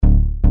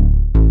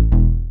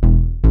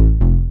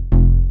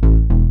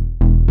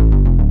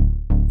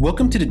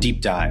Welcome to The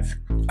Deep Dive.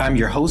 I'm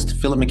your host,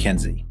 Philip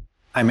McKenzie.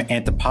 I'm an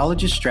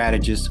anthropologist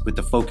strategist with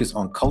a focus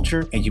on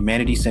culture and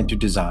humanity-centered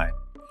design.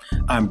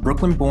 I'm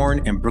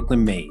Brooklyn-born and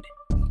Brooklyn-made.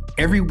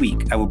 Every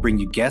week, I will bring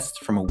you guests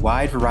from a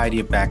wide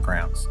variety of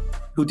backgrounds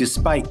who,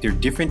 despite their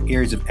different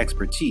areas of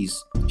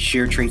expertise,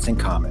 share traits in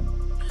common.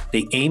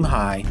 They aim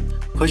high,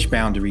 push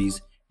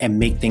boundaries, and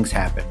make things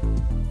happen.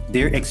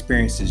 Their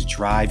experiences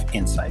drive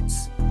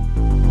insights.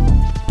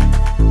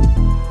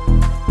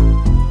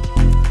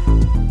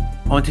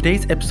 On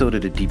today's episode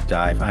of The Deep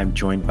Dive, I'm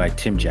joined by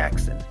Tim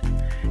Jackson.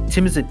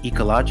 Tim is an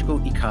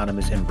ecological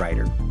economist and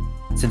writer.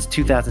 Since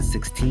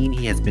 2016,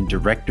 he has been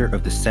director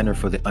of the Center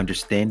for the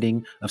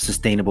Understanding of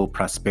Sustainable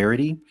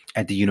Prosperity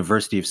at the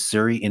University of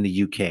Surrey in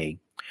the UK,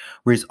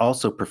 where he's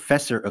also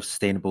professor of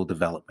sustainable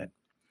development.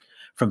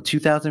 From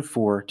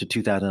 2004 to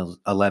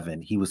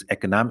 2011, he was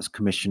economics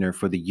commissioner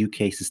for the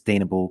UK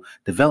Sustainable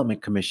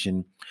Development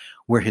Commission,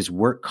 where his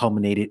work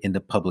culminated in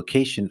the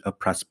publication of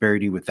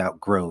Prosperity Without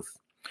Growth,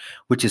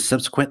 which has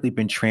subsequently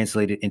been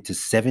translated into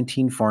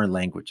 17 foreign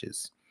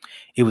languages.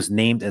 It was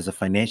named as a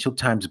Financial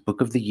Times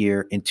Book of the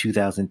Year in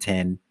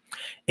 2010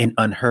 and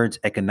Unheard's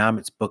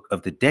Economics Book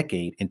of the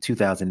Decade in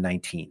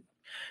 2019.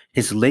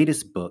 His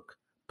latest book,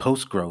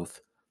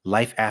 Post-Growth: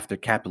 Life After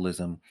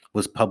Capitalism,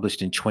 was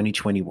published in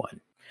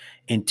 2021.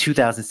 In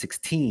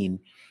 2016,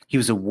 he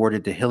was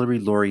awarded the Hillary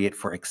Laureate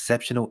for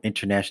Exceptional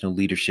International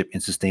Leadership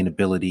in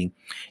Sustainability.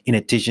 In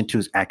addition to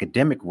his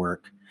academic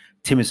work,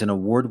 Tim is an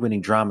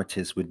award-winning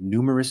dramatist with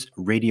numerous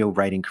radio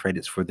writing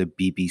credits for the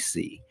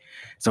BBC.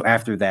 So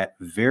after that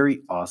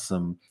very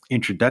awesome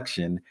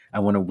introduction, I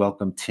want to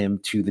welcome Tim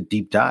to The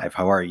Deep Dive.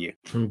 How are you?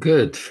 I'm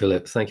good,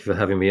 Philip. Thank you for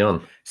having me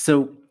on.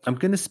 So I'm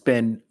going to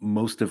spend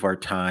most of our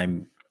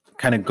time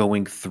kind of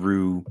going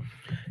through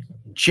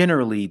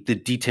generally the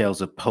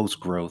details of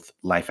post-growth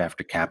life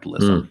after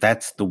capitalism.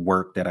 That's the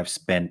work that I've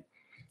spent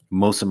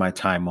most of my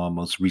time on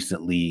most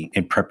recently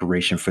in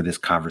preparation for this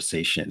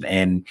conversation.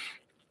 And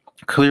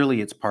clearly,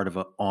 it's part of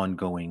an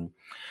ongoing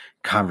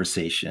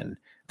conversation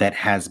that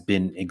has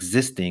been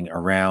existing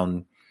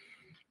around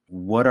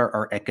what are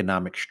our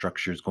economic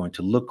structures going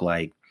to look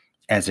like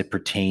as it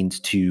pertains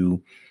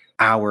to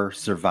our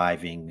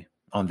surviving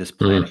on this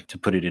planet, to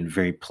put it in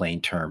very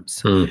plain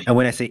terms. And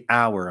when I say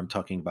our, I'm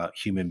talking about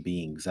human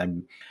beings.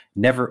 I'm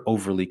never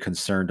overly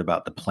concerned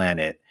about the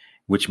planet,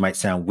 which might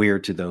sound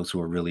weird to those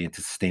who are really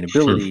into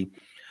sustainability.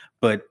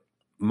 But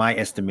my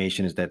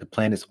estimation is that the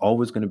planet is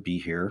always going to be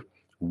here.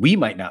 We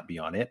might not be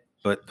on it,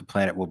 but the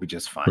planet will be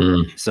just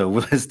fine. So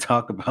let's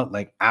talk about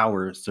like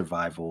our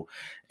survival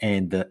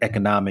and the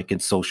economic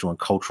and social and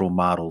cultural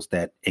models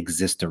that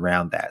exist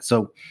around that.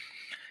 So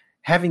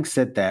having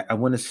said that, I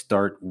want to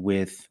start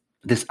with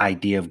this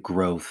idea of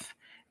growth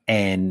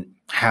and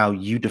how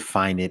you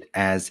define it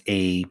as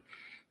a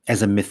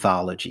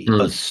mythology,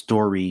 a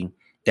story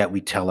that we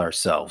tell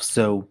ourselves.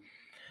 So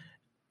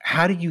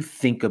how do you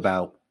think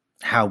about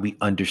how we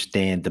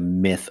understand the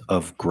myth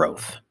of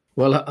growth?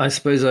 Well, I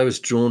suppose I was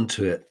drawn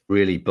to it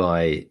really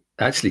by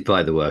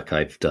the work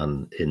I've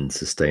done in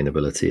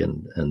sustainability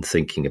and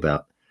thinking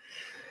about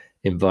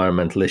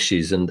environmental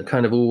issues, and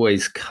kind of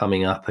always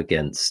coming up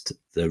against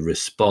the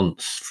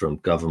response from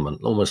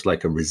government, almost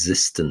like a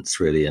resistance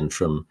really, and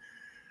from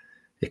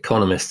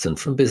economists and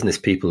from business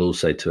people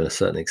also to a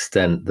certain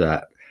extent,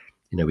 that,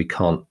 you know, we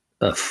can't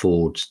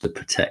afford to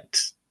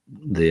protect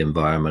the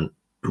environment.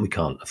 We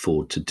can't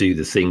afford to do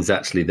the things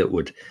actually that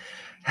would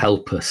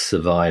help us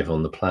survive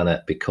on the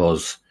planet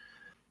because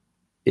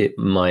it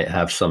might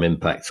have some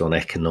impact on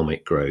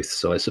economic growth.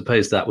 So I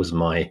suppose that was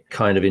my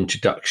kind of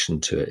introduction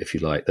to it, if you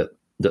like, that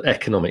the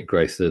economic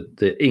growth,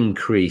 the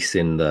increase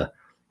in the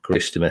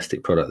gross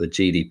domestic product, the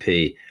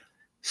GDP,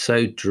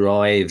 so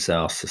drives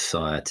our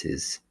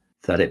societies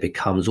that it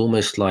becomes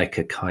almost like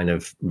a kind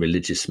of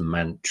religious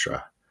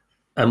mantra.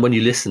 And when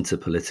you listen to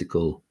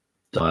political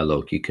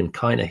dialogue, you can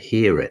kind of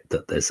hear it,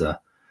 that there's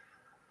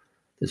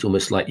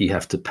almost like you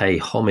have to pay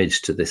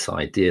homage to this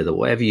idea that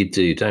whatever you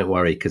do, don't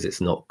worry, because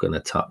it's not going to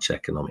touch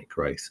economic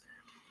growth.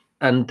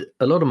 And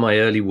a lot of my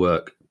early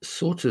work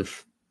sort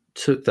of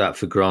took that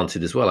for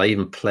granted as well. I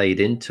even played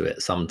into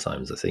it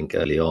sometimes, I think,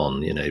 early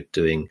on, you know,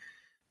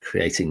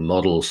 creating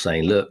models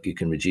saying, look, you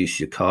can reduce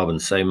your carbon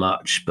so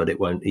much, but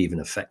it won't even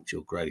affect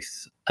your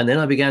growth. And then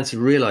I began to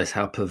realize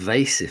how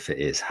pervasive it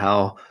is,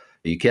 how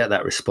you get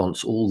that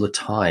response all the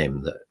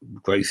time, that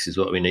growth is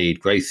what we need,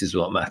 growth is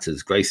what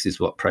matters, growth is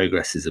what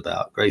progress is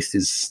about, growth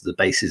is the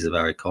basis of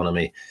our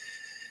economy.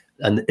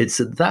 And it's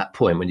at that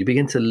point when you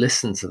begin to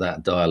listen to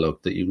that dialogue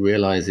that you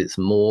realize it's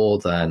more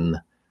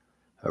than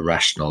a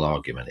rational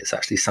argument. It's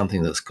actually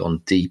something that's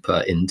gone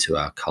deeper into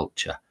our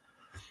culture.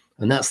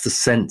 And that's the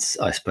sense,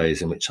 I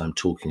suppose, in which I'm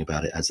talking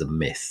about it as a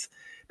myth,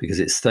 because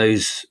it's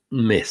those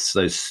myths,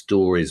 those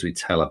stories we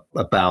tell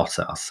about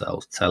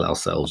ourselves, tell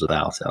ourselves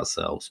about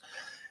ourselves.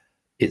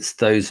 It's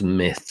those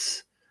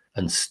myths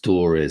and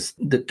stories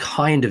that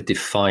kind of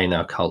define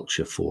our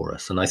culture for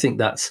us. And I think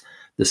that's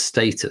the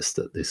status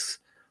that this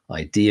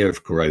idea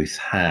of growth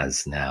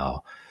has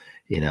now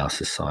in our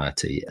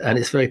society. And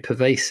it's very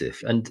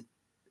pervasive. And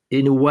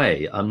in a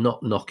way, I'm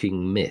not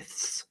knocking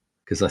myths.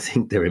 because I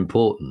think they're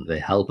important. They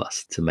help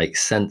us to make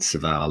sense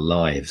of our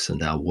lives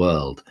and our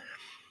world.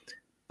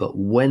 But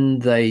when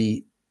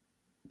they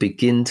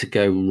begin to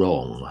go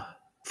wrong,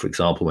 for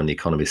example, when the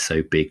economy is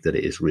so big that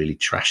it is really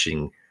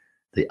trashing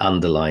the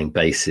underlying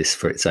basis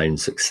for its own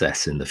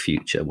success in the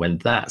future, when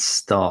that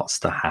starts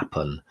to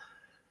happen,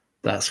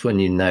 that's when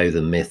you know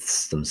the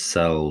myths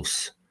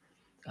themselves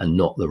are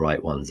not the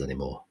right ones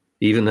anymore.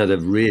 Even though they're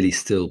really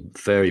still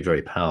very,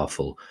 very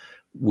powerful,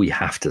 we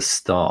have to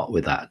start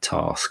with that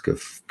task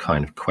of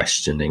kind of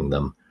questioning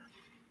them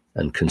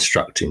and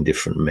constructing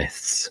different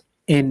myths.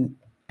 In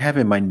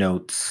having my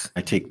notes,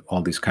 I take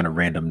all these kind of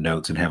random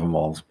notes and have them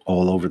all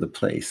over the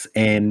place.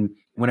 And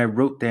when I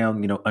wrote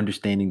down,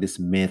 understanding this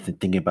myth and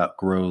thinking about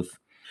growth,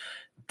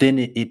 then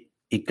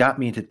it got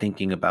me into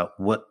thinking about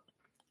what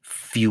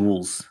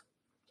fuels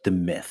the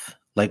myth.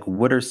 Like,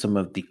 what are some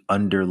of the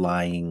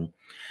underlying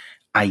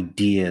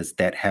ideas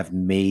that have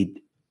made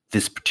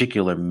this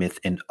particular myth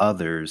and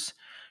others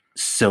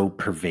so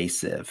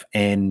pervasive?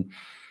 And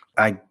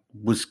I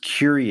was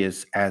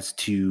curious as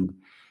to,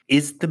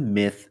 is the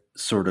myth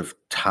sort of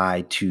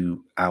tied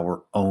to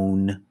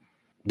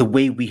the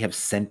way we have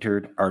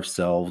centered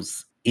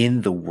ourselves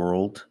in the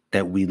world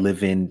that we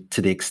live in,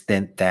 to the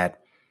extent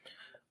that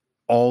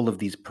all of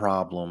these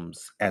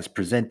problems as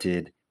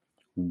presented,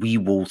 we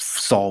will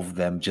solve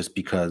them just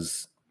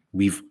because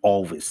we've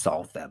always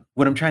solved them?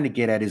 What I'm trying to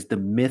get at is the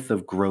myth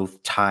of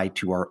growth tied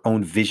to our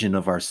own vision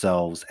of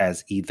ourselves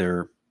as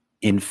either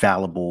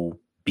infallible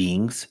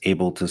beings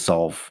able to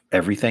solve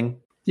everything.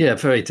 Yeah,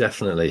 very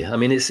definitely. I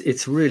mean,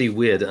 it's really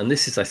weird. And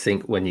this is, I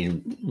think, when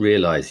you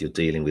realize you're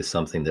dealing with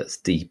something that's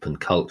deep and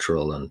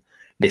cultural and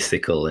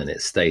mythical in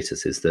its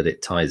status, is that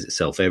it ties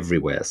itself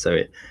everywhere. So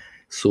it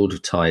sort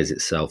of ties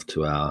itself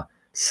to our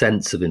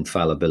sense of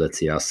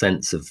infallibility, our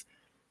sense of,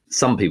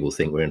 some people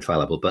think we're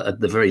infallible, but at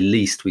the very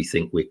least, we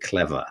think we're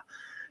clever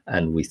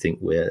and we think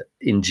we're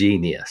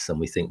ingenious and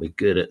we think we're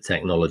good at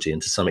technology.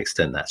 And to some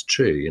extent, that's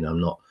true.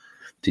 I'm not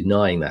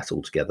denying that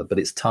altogether, but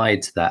it's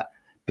tied to that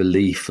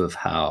belief of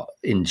how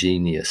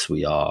ingenious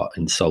we are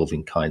in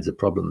solving kinds of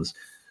problems.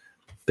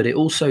 But it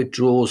also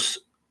draws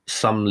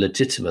some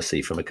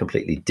legitimacy from a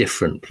completely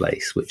different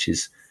place, which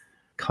is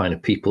kind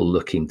of people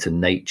looking to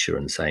nature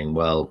and saying,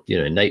 well,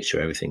 in nature,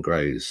 everything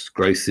grows.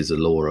 Growth is a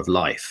law of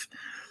life.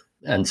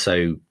 And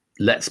so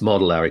let's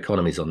model our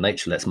economies on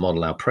nature. Let's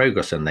model our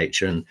progress on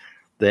nature. And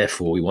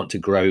therefore, we want to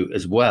grow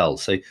as well.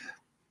 So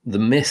the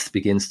myth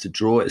begins to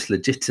draw its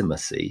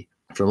legitimacy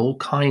from all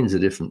kinds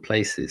of different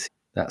places.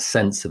 That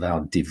sense of our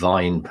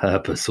divine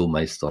purpose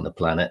almost on a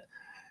planet,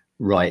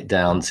 right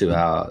down to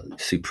our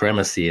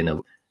supremacy in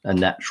a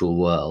natural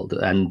world,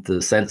 and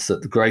the sense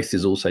that the growth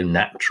is also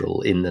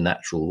natural in the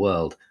natural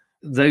world.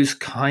 Those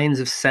kinds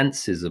of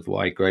senses of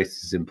why growth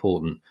is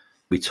important,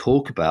 we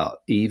talk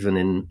about even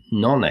in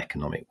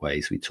non-economic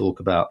ways. We talk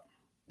about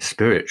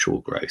spiritual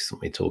growth, and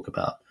we talk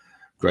about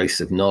growth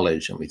of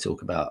knowledge, and we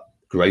talk about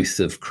growth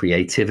of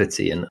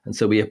creativity. And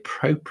so we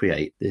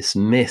appropriate this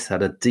myth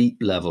at a deep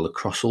level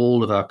across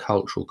all of our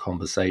cultural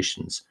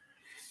conversations.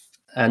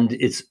 And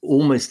it's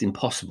almost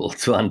impossible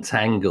to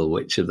untangle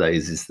which of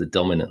those is the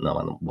dominant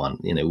one,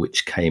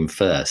 which came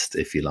first,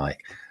 if you like,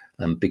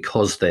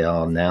 because they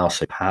are now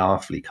so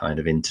powerfully kind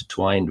of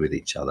intertwined with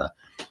each other.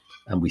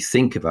 And we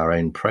think of our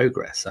own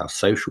progress, our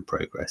social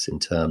progress, in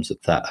terms of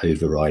that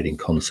overriding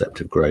concept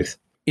of growth.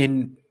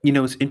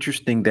 It's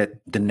interesting that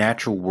the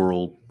natural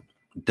world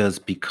does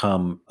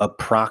become a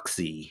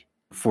proxy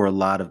for a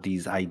lot of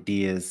these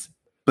ideas.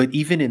 But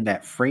even in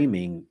that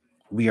framing,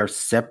 we are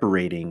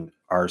separating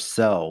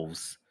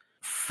ourselves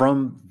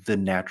from the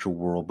natural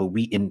world, but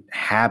we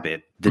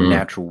inhabit the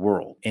natural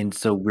world. And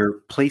so we're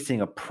placing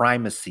a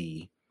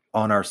primacy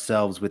on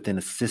ourselves within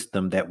a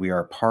system that we are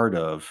a part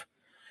of,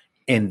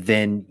 and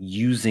then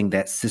using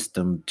that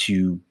system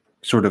to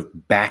sort of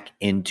back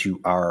into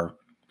our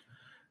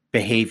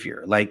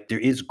behavior. Like, there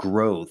is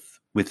growth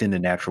within the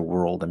natural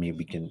world. I mean,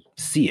 we can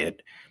see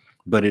it,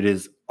 but it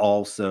is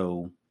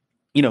also,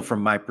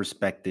 from my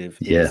perspective,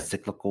 it is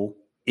cyclical.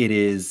 It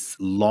is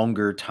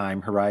longer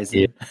time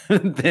horizon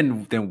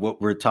than what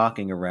we're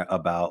talking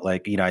about.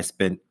 Like, I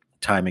spent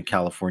time in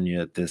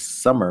California this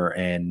summer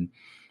and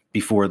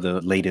before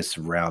the latest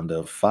round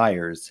of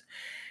fires.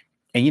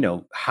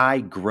 And, high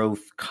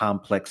growth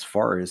complex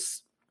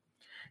forests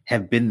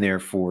have been there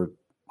for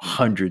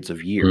hundreds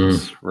of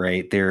years,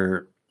 right?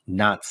 They're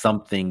not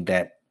something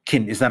that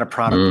it's not a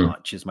product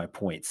launch, is my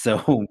point.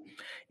 So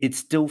it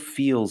still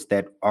feels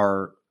that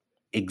our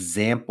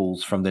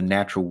examples from the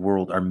natural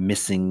world are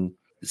missing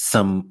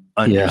some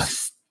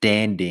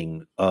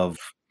understanding of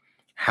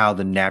how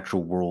the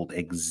natural world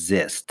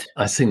exists.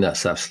 I think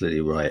that's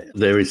absolutely right.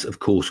 There is, of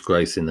course,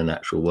 growth in the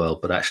natural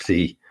world, but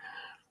actually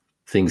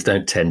things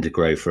don't tend to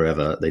grow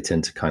forever. They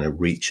tend to kind of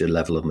reach a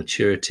level of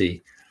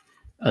maturity.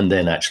 And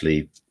then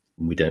actually,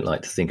 we don't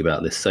like to think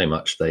about this so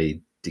much,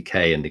 they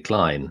decay and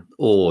decline,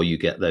 or you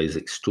get those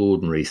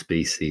extraordinary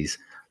species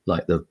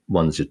like the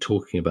ones you're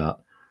talking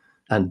about.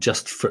 And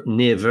just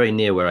very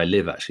near where I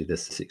live, actually,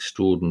 there's this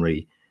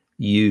extraordinary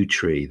yew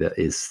tree that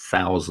is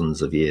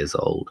thousands of years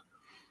old,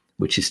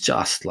 which is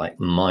just like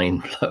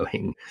mind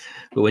blowing.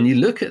 But when you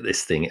look at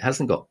this thing, it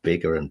hasn't got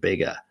bigger and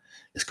bigger.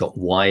 It's got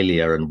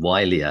wilier and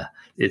wilier.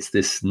 It's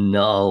this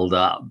gnarled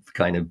up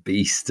kind of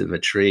beast of a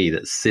tree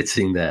that's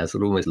sitting there,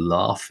 sort of almost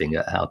laughing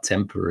at how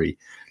temporary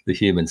the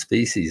human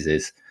species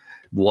is,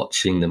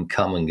 watching them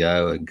come and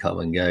go and come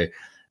and go.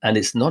 And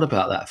it's not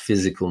about that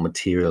physical,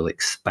 material,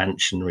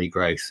 expansionary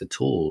growth at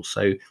all.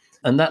 So,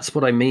 and that's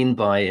what I mean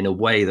by, in a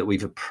way, that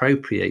we've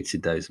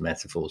appropriated those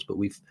metaphors, but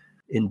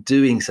in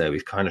doing so,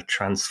 we've kind of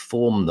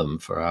transformed them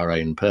for our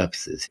own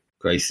purposes.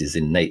 Growth is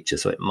in nature,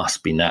 so it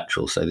must be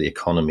natural. So the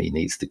economy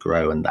needs to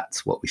grow, and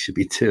that's what we should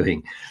be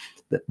doing,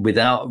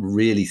 without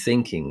really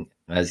thinking,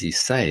 as you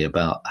say,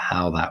 about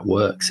how that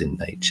works in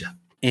nature.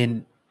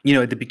 And,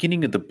 at the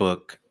beginning of the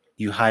book,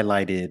 you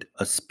highlighted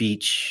a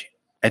speech,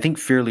 I think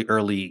fairly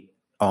early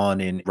on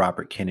in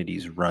Robert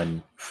Kennedy's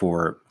run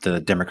for the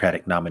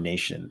Democratic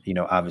nomination.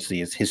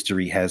 Obviously, as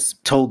history has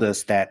told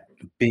us, that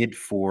bid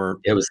for...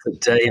 It was the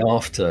day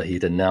after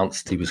he'd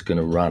announced he was going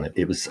to run.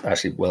 It was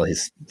actually,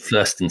 his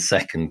first and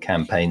second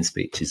campaign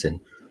speeches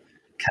in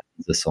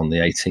Kansas on the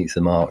 18th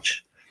of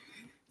March,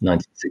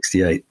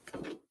 1968.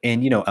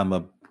 And, I'm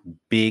a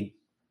big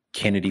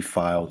Kennedy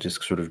file,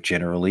 just sort of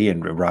generally,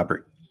 and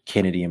Robert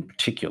Kennedy in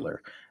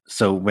particular.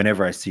 So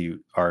whenever I see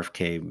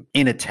RFK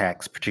in a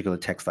text, particular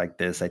text like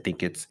this, I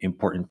think it's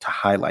important to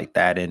highlight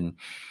that. And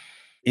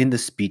in the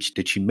speech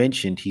that you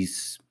mentioned,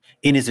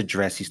 in his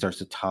address, he starts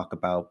to talk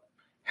about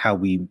how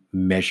we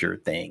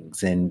measure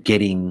things and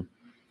getting,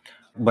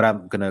 what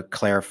I'm going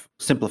to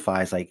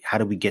simplify is like, how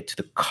do we get to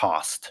the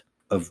cost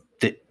of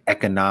the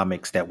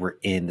economics that we're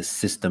in, the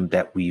system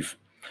that we've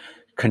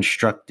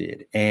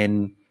constructed?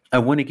 And I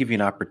want to give you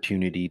an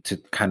opportunity to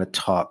kind of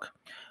talk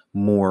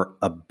more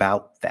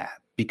about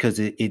that, because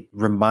it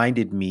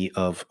reminded me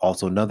of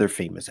also another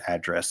famous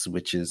address,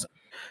 which is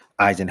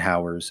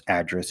Eisenhower's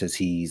address as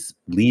he's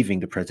leaving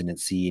the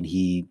presidency, and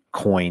he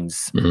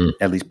coins,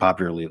 at least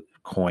popularly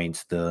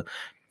coins, the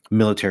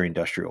military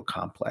industrial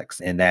complex.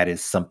 And that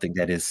is something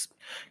that is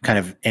kind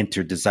of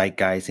entered the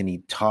zeitgeist. And he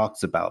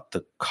talks about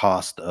the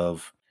cost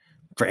of,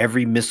 for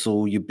every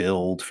missile you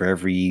build, for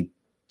every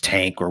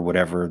tank or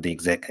whatever the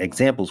exact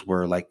examples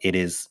were, like it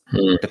is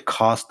the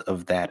cost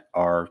of that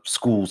are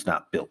schools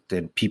not built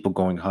and people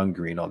going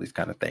hungry and all these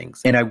kind of things.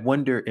 And I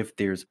wonder if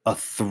there's a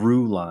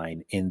through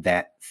line in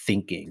that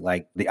thinking,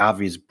 like the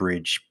obvious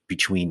bridge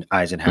between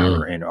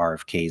Eisenhower and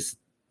RFK's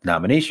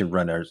nomination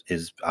runners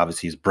is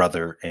obviously his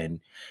brother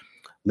and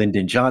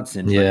Lyndon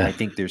Johnson. But I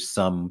think there's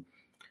some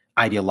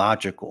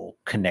ideological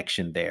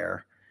connection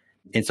there.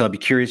 And so I'd be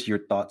curious your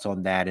thoughts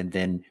on that. And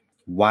then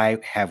why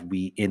have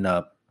we, in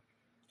a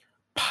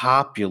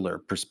popular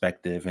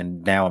perspective,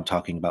 and now I'm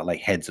talking about like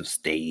heads of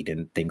state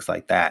and things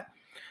like that,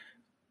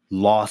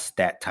 lost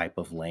that type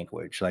of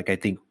language? Like, I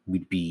think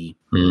we'd be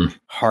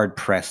hard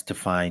pressed to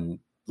find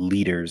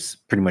leaders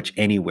pretty much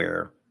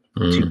anywhere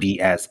to be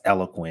as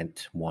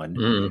eloquent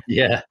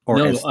I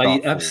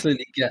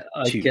absolutely get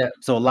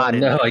so a lot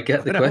I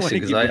get the question,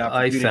 because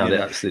I found it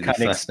absolutely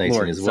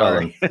fascinating as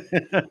well.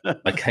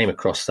 I came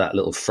across that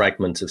little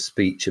fragment of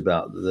speech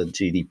about the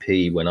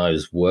GDP when I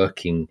was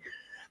working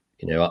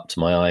up to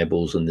my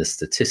eyeballs in the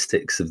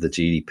statistics of the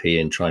GDP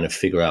and trying to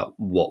figure out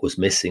what was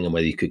missing and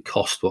whether you could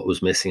cost what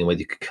was missing and whether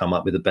you could come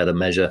up with a better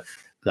measure.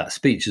 That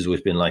speech has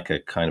always been like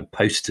a kind of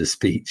poster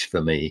speech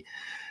for me.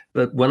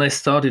 But when I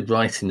started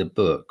writing the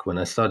book, when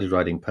I started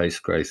writing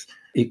Post-Growth,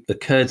 it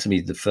occurred to me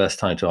the first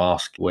time to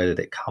ask, where did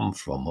it come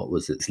from? What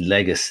was its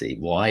legacy?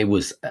 Why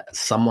was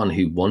someone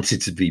who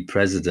wanted to be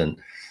president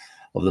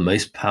of the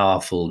most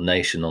powerful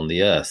nation on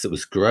the earth, that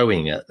was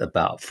growing at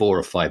about 4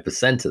 or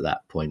 5% at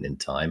that point in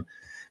time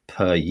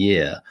per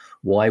year,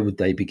 why would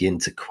they begin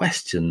to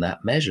question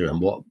that measure,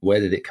 and where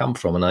did it come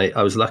from? And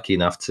I was lucky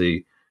enough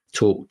to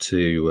talk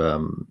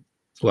to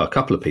a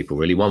couple of people,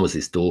 really. One was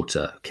his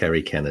daughter,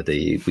 Kerry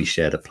Kennedy. We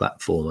shared a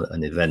platform,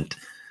 an event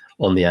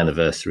on the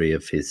anniversary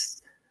of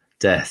his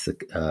death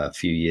a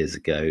few years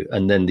ago.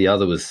 And then the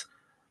other was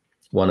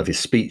one of his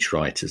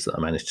speechwriters that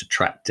I managed to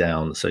track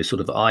down. So sort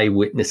of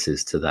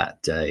eyewitnesses to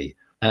that day.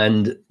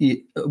 And,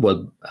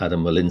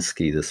 Adam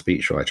Walensky, the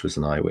speechwriter, was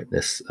an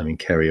eyewitness. I mean,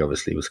 Kerry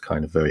obviously was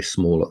kind of very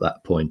small at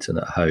that point and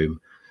at home,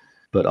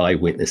 but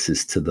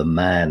eyewitnesses to the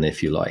man,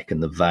 if you like,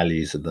 and the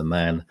values of the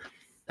man.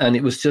 And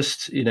it was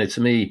just,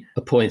 to me,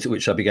 a point at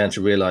which I began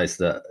to realize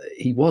that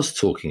he was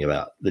talking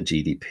about the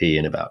GDP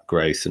and about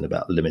growth and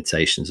about the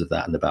limitations of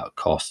that and about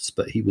costs,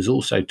 but he was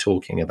also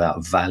talking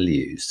about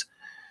values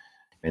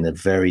in a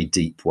very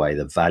deep way,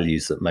 the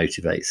values that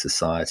motivate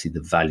society, the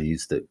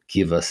values that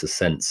give us a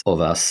sense of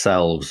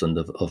ourselves and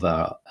of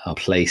our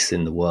place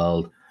in the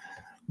world,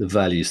 the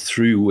values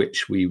through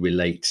which we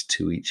relate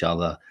to each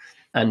other,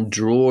 and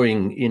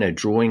drawing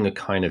a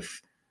kind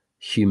of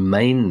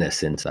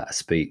humaneness into that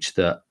speech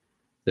that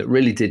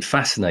really did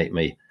fascinate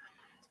me.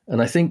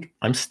 And I think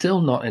I'm still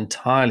not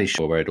entirely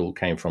sure where it all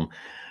came from,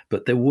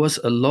 but there was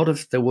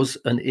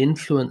an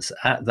influence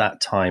at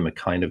that time, a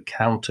kind of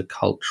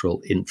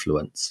countercultural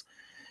influence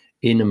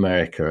in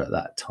America at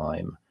that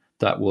time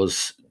that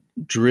was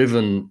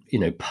driven,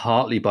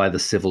 partly by the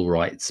civil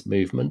rights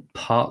movement,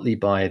 partly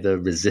by the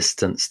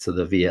resistance to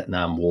the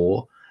Vietnam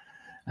War,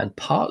 and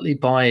partly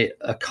by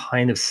a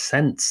kind of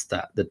sense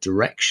that the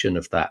direction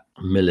of that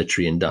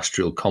military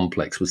industrial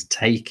complex was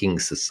taking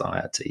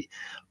society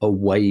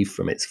away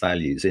from its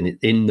values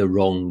in the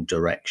wrong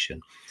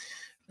direction.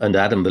 And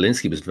Adam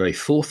Belinsky was very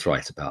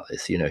forthright about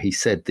this. He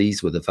said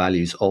these were the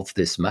values of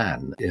this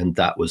man, and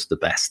that was the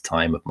best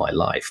time of my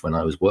life when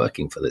I was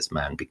working for this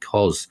man,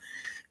 because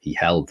he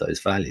held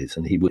those values.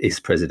 And his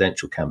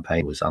presidential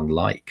campaign was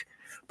unlike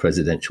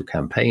presidential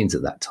campaigns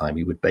at that time.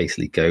 He would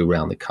basically go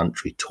around the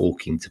country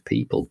talking to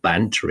people,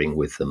 bantering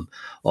with them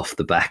off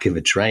the back of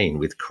a train,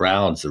 with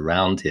crowds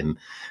around him,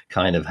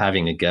 kind of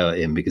having a go at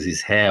him because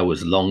his hair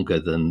was longer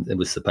than it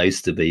was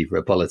supposed to be for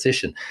a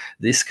politician,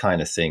 this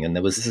kind of thing. And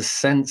there was a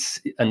sense,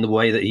 and the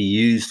way that he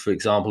used, for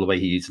example, the way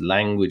he used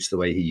language, the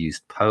way he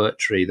used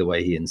poetry, the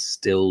way he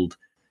instilled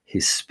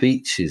his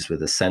speeches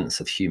with a sense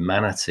of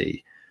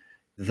humanity.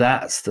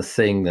 That's the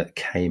thing that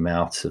came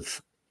out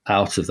of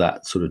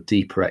that sort of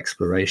deeper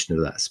exploration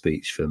of that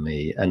speech for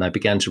me. And I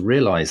began to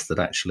realize that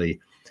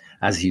actually,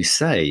 as you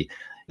say,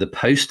 the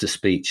poster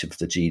speech of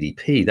the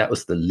GDP, that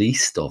was the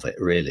least of it,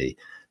 really.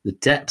 The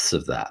depths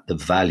of that, the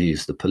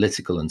values, the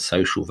political and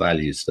social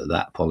values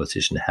that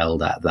politician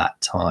held at that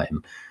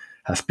time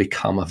have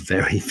become a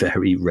very,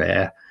 very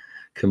rare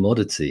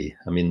commodity.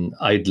 I mean,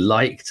 I'd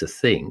like to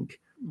think,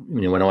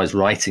 when I was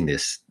writing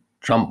this,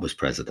 Trump was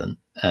president,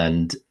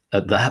 and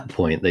at that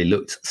point, they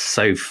looked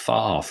so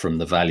far from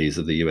the values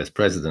of the US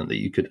president that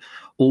you could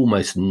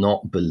almost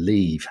not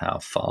believe how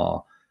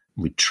far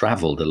we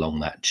traveled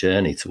along that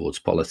journey towards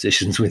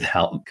politicians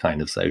without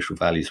kind of social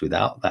values,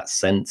 without that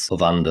sense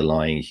of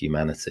underlying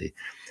humanity.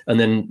 And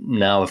then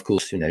now, of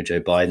course, Joe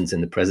Biden's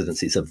in the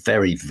presidency. It's a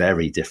very,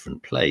 very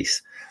different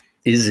place.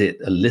 Is it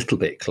a little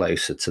bit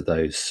closer to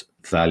those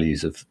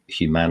values of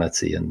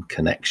humanity and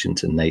connection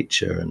to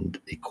nature and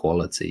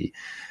equality?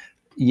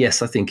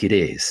 Yes, I think it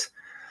is.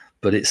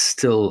 But it's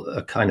still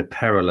a kind of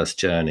perilous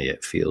journey,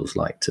 it feels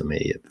like to me.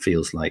 It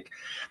feels like,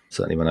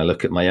 certainly when I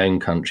look at my own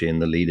country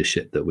and the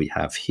leadership that we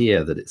have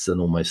here, that it's an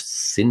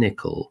almost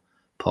cynical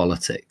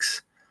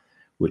politics,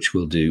 which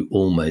will do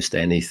almost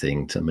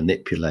anything to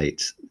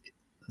manipulate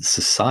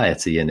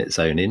society in its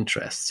own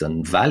interests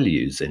and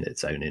values in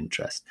its own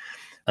interest.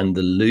 And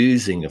the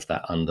losing of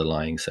that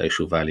underlying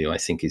social value, I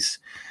think, is,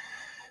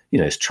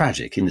 is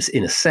tragic. In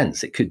a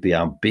sense, it could be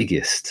our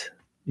biggest,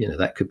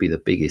 that could be the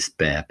biggest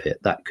bear pit.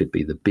 That could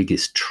be the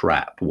biggest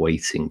trap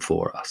waiting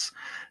for us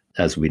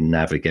as we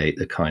navigate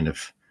the kind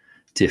of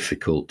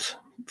difficult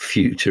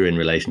future in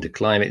relation to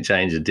climate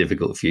change, a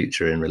difficult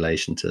future in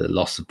relation to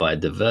loss of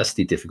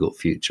biodiversity, difficult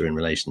future in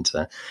relation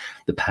to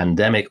the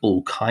pandemic,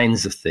 all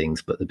kinds of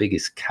things. But the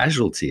biggest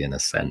casualty, in a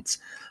sense,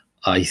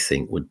 I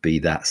think, would be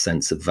that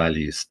sense of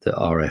values that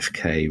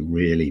RFK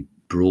really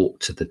brought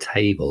to the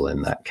table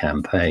in that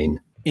campaign.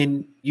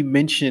 And you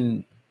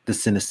mentioned the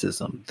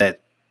cynicism that,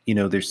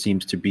 there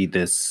seems to be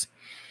this,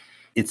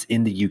 it's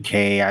in the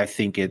UK. I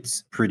think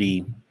it's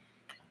pretty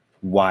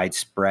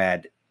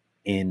widespread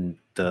in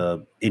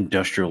the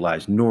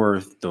industrialized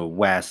North, the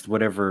West,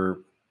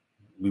 whatever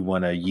we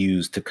want to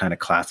use to kind of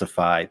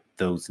classify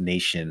those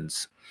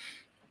nations.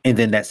 And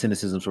then that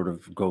cynicism sort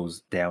of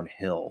goes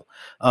downhill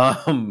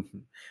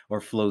or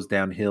flows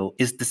downhill.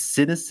 Is the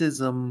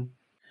cynicism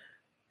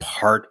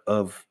part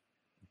of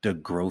the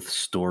growth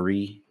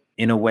story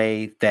in a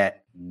way that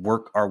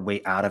work our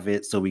way out of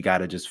it? So we got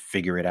to just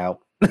figure it out.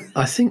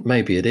 I think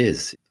maybe it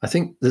is. I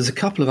think there's a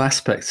couple of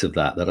aspects of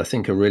that I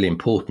think are really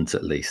important,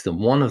 at least. And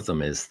one of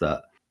them is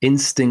that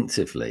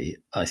instinctively,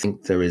 I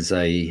think there is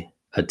a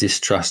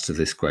distrust of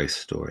this growth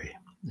story.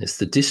 It's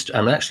the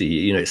and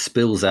actually, it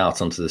spills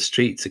out onto the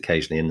streets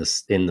occasionally.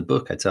 In the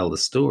book, I tell the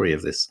story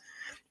of this.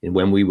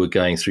 When we were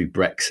going through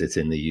Brexit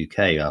in the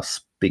UK, our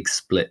big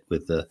split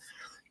with the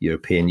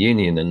European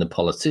Union, and the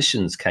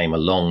politicians came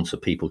along to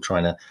people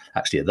trying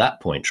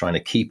to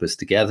keep us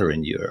together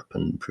in Europe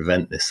and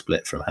prevent this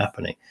split from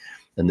happening.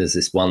 And there's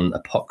this one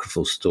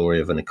apocryphal story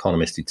of an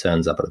economist who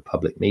turns up at a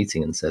public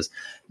meeting and says,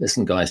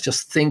 listen, guys,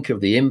 just think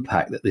of the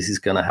impact that this is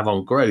going to have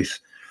on growth,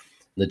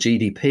 the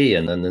GDP.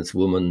 And then this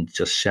woman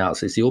just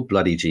shouts, it's your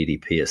bloody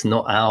GDP, it's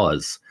not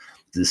ours.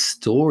 The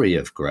story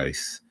of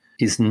growth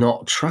is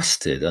not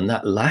trusted. And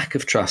that lack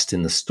of trust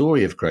in the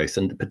story of growth,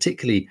 and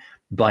particularly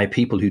by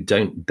people who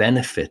don't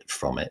benefit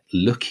from it,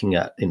 looking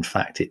at, in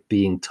fact, it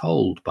being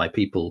told by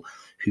people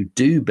who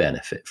do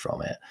benefit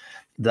from it,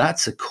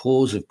 that's a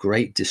cause of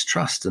great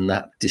distrust. And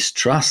that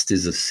distrust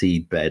is a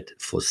seedbed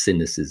for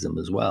cynicism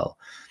as well.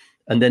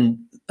 And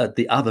then at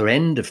the other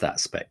end of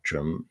that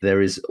spectrum,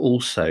 there is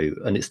also,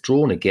 and it's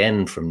drawn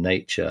again from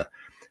nature,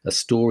 a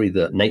story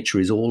that nature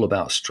is all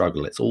about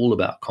struggle. It's all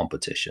about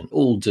competition.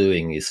 All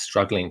doing is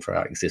struggling for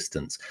our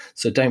existence.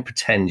 So don't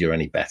pretend you're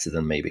any better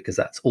than me, because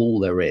that's all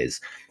there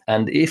is.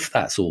 And if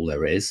that's all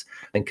there is,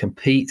 then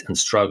compete and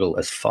struggle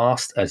as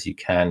fast as you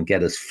can,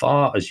 get as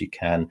far as you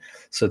can,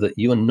 so that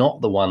you are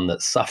not the one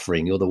that's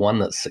suffering. You're the one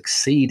that's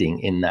succeeding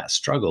in that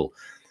struggle.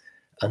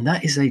 And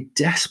that is a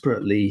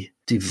desperately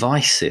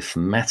divisive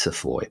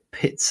metaphor. It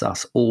pits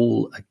us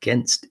all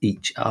against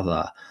each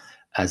other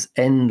as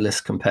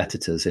endless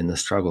competitors in the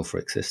struggle for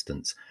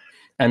existence.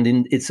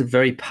 And it's a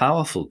very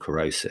powerful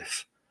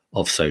corrosive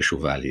of social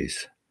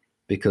values,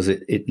 because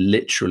it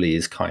literally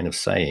is kind of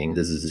saying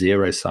there's a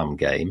zero-sum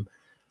game.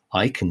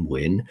 I can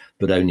win,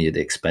 but only at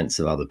the expense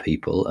of other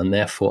people. And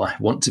therefore, I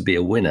want to be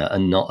a winner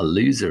and not a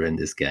loser in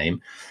this game.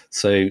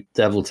 So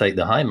devil take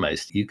the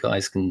hindmost. You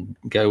guys can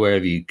go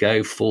wherever you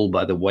go, fall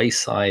by the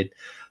wayside,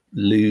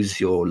 lose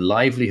your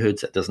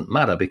livelihoods. It doesn't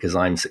matter because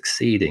I'm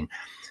succeeding.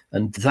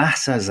 And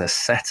that as a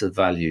set of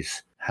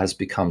values has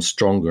become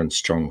stronger and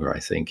stronger, I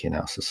think, in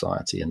our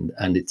society.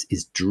 And it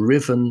is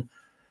driven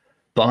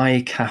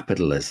by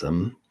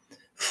capitalism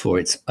for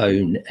its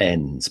own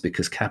ends,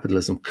 because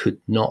capitalism could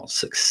not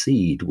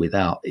succeed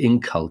without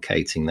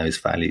inculcating those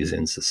values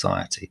in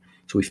society.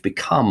 So we've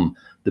become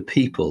the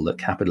people that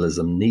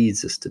capitalism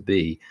needs us to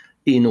be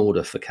in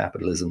order for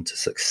capitalism to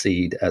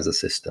succeed as a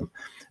system.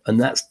 And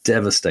that's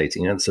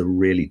devastating. That's a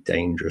really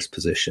dangerous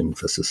position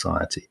for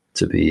society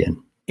to be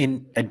in.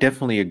 And I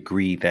definitely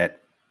agree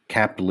that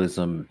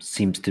capitalism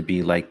seems to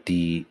be like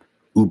the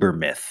uber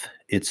myth.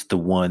 It's the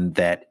one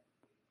that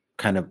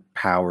kind of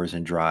powers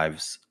and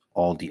drives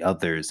all the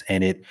others.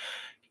 And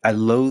I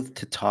loathe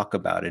to talk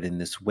about it in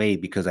this way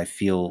because I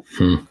feel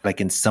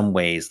like in some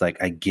ways, like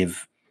I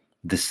give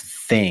this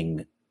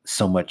thing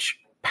so much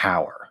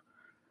power,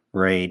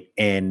 right?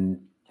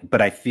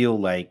 But I feel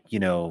like,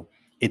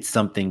 it's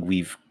something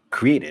we've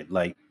created,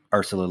 like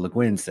Ursula Le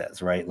Guin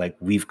says, right? Like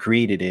we've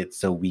created it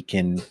so we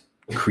can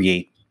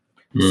create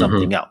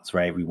something else,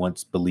 right? We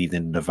once believed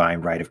in the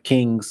divine right of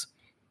kings.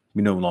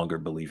 We no longer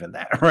believe in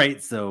that,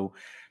 right? So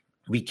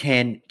we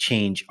can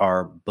change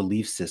our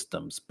belief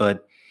systems,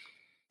 but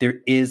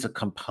there is a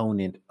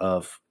component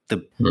of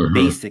the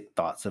basic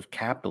thoughts of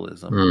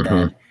capitalism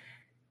that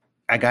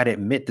I got to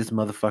admit, this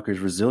motherfucker's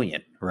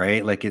resilient,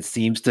 right? Like it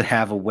seems to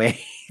have a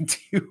way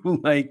to,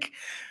 like,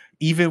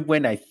 even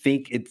when I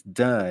think it's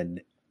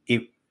done,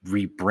 it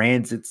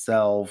rebrands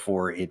itself,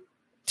 or it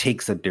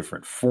takes a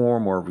different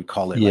form, or we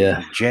call it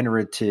like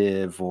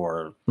regenerative,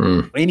 or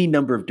any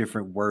number of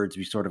different words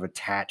we sort of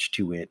attach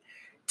to it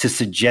to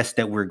suggest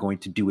that we're going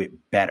to do it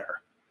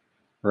better,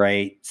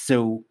 right?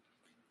 So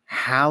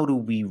how do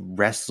we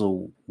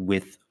wrestle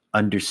with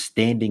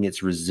understanding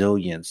its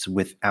resilience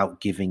without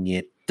giving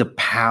it the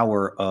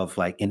power of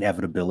like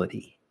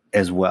inevitability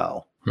as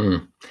well?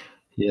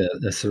 Yeah,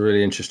 that's a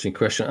really interesting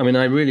question. I mean,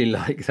 I really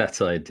like that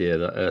idea,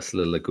 that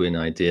Ursula Le Guin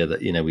idea that,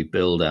 we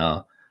build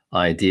our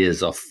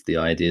ideas off the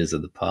ideas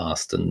of the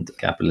past, and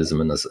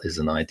capitalism is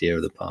an idea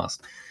of the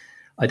past.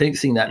 I don't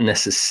think that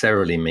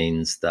necessarily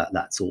means that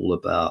that's all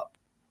about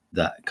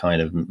that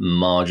kind of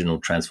marginal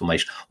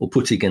transformation, or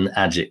putting an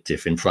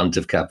adjective in front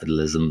of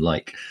capitalism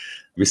like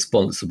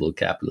responsible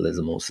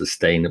capitalism or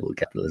sustainable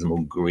capitalism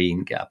or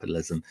green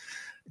capitalism.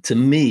 To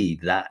me,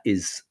 that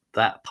is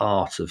that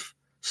part of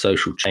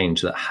social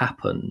change that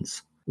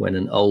happens when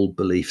an old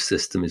belief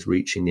system is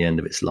reaching the end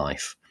of its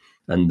life.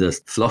 And the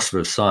philosopher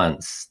of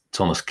science,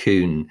 Thomas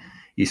Kuhn,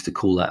 used to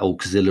call that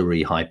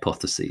auxiliary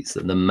hypotheses,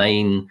 that the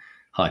main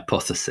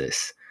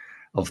hypothesis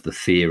of the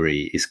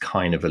theory is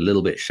kind of a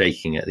little bit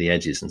shaking at the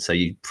edges. And so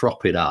you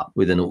prop it up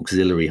with an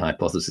auxiliary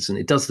hypothesis, and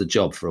it does the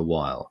job for a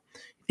while.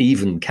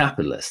 Even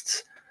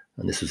capitalists,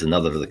 and this was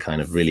another of the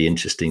kind of really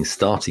interesting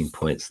starting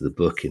points of the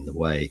book in the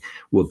way,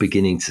 were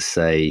beginning to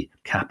say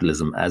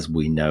capitalism as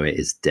we know it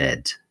is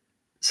dead.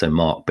 So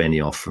Mark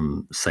Benioff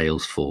from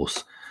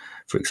Salesforce,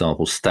 for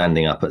example,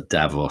 standing up at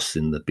Davos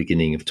in the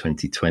beginning of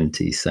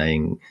 2020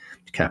 saying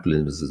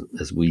capitalism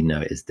as we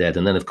know it is dead.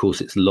 And then, of course,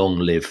 it's long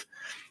live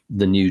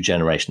the new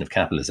generation of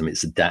capitalism.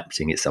 It's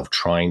adapting itself,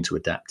 trying to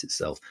adapt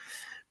itself.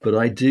 But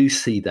I do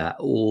see that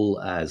all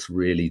as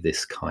really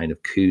this kind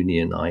of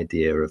Kuhnian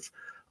idea of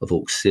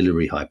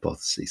auxiliary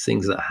hypotheses,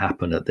 things that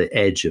happen at the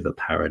edge of a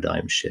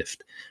paradigm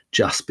shift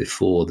just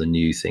before the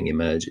new thing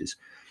emerges.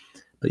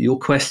 But your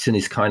question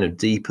is kind of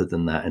deeper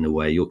than that in a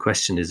way. Your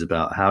question is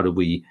about how do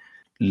we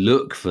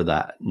look for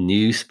that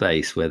new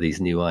space where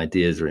these new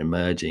ideas are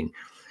emerging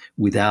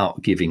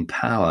without giving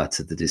power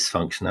to the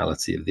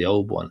dysfunctionality of the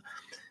old one.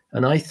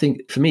 And I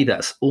think for me,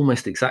 that's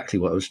almost exactly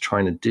what I was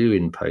trying to do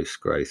in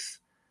post-growth,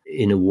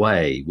 in a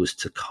way, was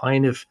to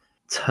kind of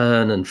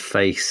turn and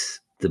face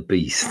the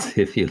beast,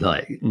 if you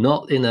like,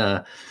 not in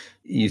a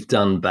you've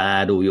done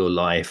bad all your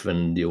life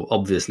and you're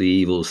obviously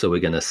evil, so we're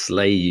going to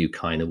slay you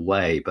kind of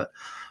way, but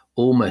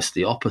almost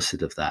the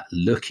opposite of that,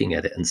 looking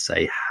at it and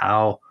say,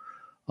 how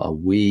are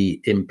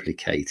we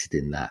implicated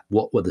in that?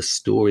 What were the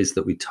stories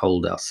that we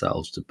told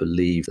ourselves to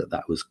believe that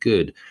that was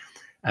good?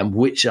 And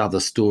which other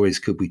stories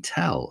could we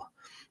tell?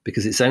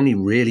 Because it's only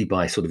really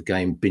by sort of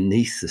going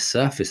beneath the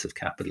surface of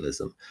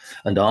capitalism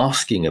and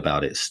asking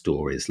about its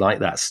stories, like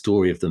that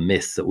story of the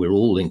myth that we're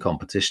all in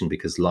competition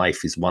because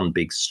life is one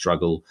big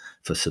struggle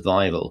for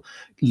survival,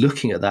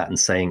 looking at that and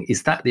saying,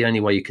 is that the only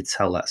way you could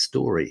tell that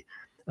story?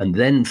 And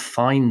then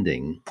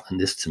finding, and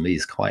this to me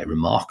is quite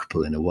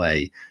remarkable in a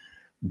way,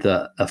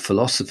 that a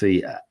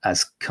philosophy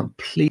as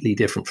completely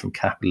different from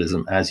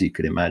capitalism as you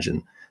could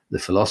imagine, the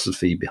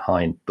philosophy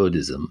behind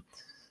Buddhism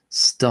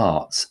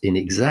starts in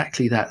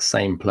exactly that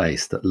same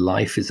place, that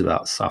life is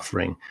about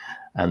suffering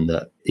and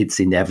that it's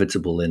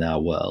inevitable in our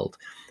world.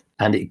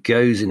 And it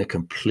goes in a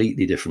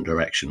completely different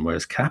direction.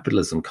 Whereas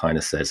capitalism kind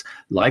of says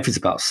life is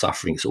about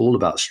suffering. It's all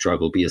about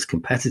struggle. Be as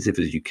competitive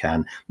as you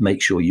can.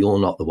 Make sure you're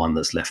not the one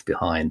that's left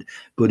behind.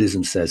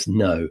 Buddhism says,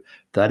 no,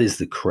 that is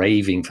the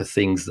craving for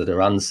things that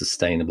are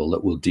unsustainable,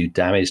 that will do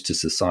damage to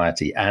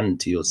society and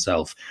to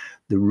yourself.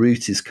 The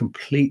route is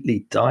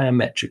completely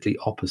diametrically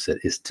opposite,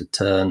 is to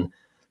turn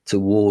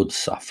towards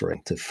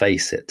suffering, to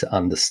face it, to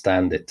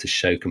understand it, to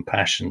show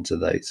compassion to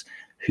those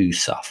who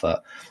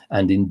suffer,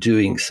 and in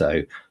doing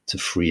so, to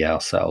free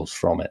ourselves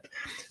from it.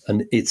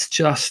 And it's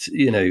just,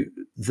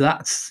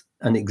 that's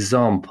an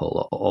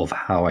example of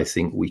how I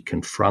think we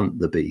confront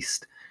the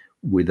beast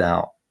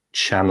without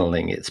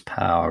channeling its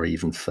power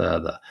even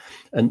further.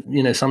 And,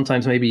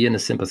 sometimes maybe in a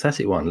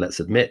sympathetic one, let's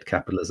admit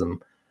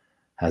capitalism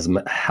has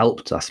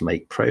helped us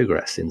make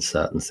progress in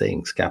certain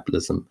things.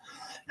 Capitalism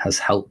has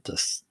helped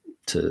us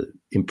to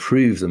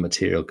improve the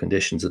material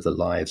conditions of the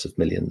lives of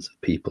millions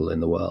of people in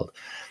the world.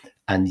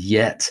 And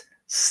yet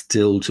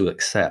still to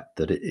accept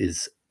that it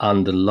is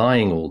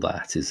underlying all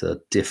that is a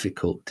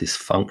difficult,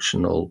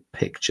 dysfunctional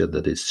picture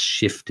that has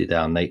shifted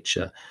our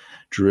nature,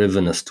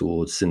 driven us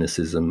towards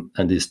cynicism,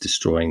 and is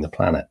destroying the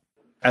planet.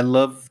 I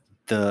love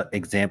the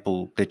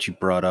example that you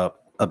brought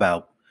up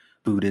about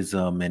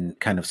Buddhism and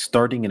kind of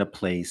starting in a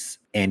place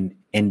and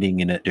ending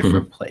in a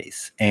different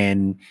place.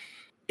 And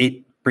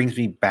it brings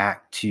me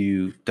back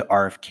to the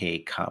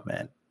RFK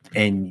comment,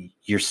 and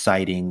you're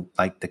citing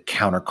like the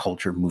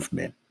counterculture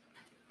movement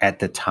at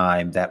the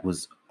time that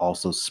was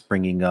also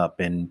springing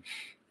up. And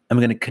I'm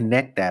going to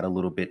connect that a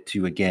little bit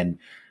to, again,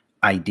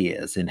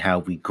 ideas and how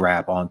we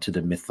grab onto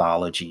the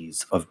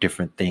mythologies of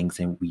different things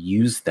and we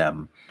use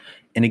them.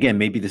 And again,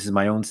 maybe this is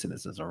my own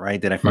cynicism,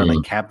 right? That I find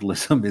like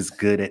capitalism is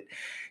good at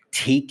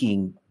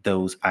taking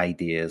those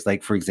ideas,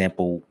 like, for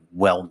example,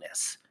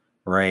 wellness,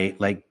 right?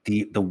 Like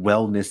the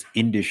wellness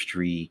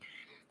industry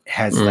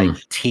has like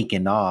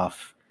taken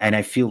off. And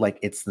I feel like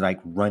it's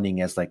like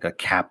running as like a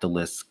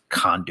capitalist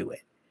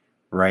conduit,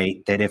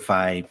 right? That if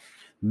I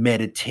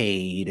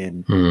meditate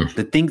and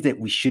the things that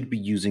we should be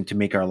using to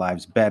make our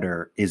lives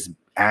better is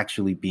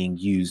actually being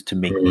used to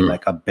make me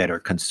like a better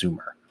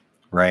consumer,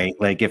 right?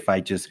 Like if I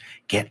just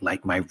get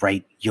like my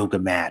right yoga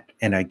mat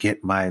and I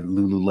get my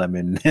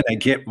Lululemon and I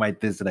get my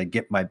this and I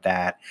get my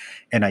that,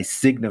 and I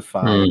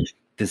signify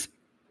this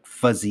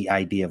fuzzy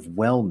idea of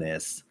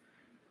wellness,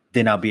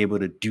 then I'll be able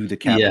to do the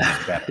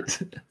capitalist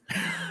better.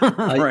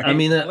 Right?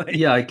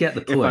 I get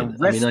the point. If I'm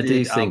rested, I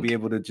do think I'll be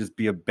able to just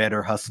be a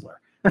better hustler.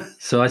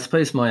 So I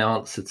suppose my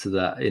answer to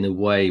that in a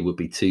way would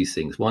be two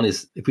things. One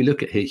is, if we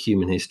look at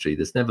human history,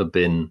 there's never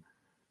been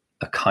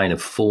a kind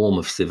of form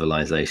of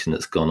civilization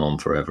that's gone on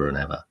forever and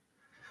ever.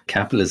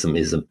 Capitalism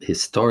is a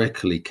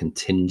historically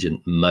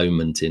contingent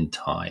moment in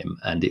time,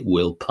 and it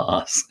will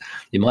pass.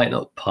 It might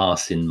not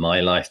pass in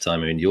my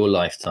lifetime or in your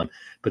lifetime,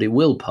 but it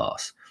will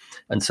pass.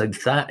 And so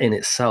that in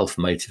itself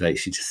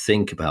motivates you to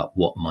think about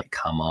what might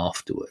come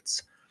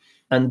afterwards.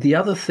 And the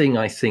other thing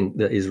I think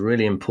that is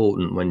really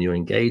important when you're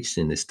engaged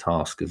in this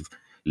task of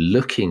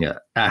looking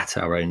at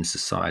our own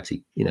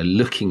society,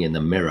 looking in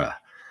the mirror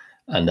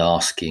and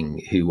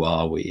asking, who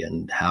are we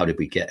and how did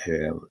we get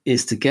here,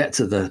 is to get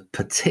to the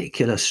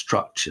particular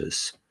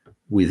structures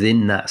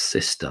within that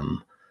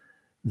system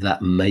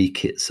that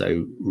make it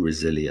so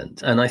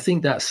resilient. And I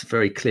think that's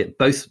very clear.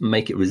 Both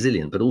make it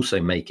resilient, but also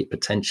make it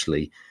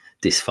potentially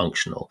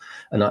dysfunctional.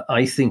 And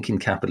I think in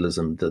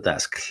capitalism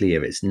that's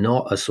clear. It's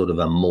not a sort of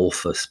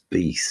amorphous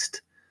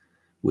beast,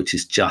 which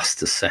is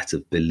just a set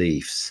of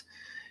beliefs.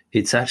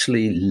 It's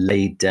actually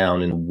laid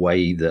down in a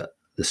way that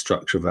the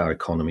structure of our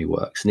economy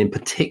works. And in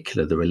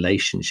particular, the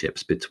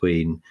relationships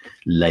between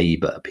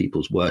labor,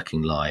 people's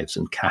working lives,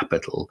 and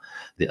capital,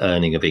 the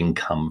earning of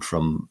income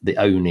from the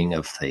owning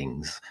of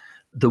things.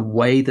 The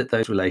way that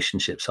those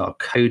relationships are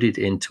coded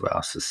into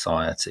our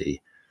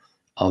society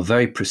are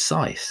very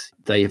precise.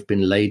 They have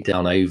been laid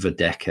down over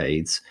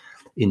decades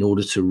in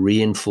order to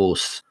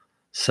reinforce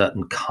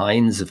certain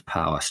kinds of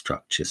power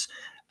structures.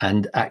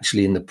 And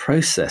actually, in the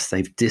process,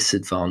 they've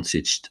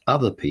disadvantaged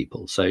other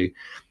people. So,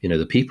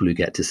 the people who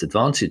get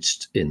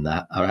disadvantaged in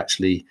that are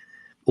actually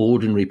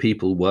ordinary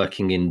people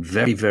working in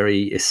very,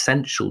 very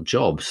essential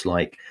jobs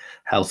like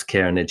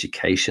healthcare and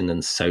education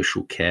and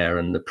social care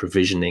and the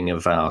provisioning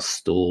of our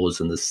stores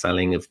and the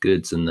selling of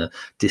goods and the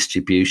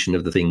distribution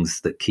of the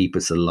things that keep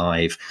us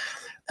alive.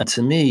 And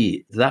to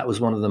me, that was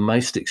one of the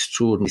most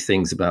extraordinary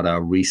things about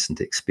our recent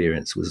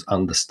experience, was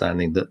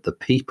understanding that the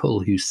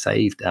people who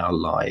saved our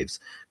lives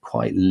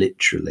quite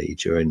literally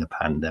during the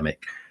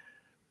pandemic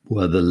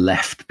were the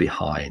left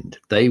behind.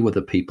 They were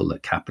the people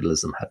that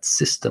capitalism had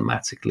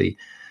systematically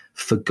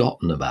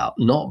forgotten about,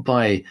 not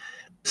by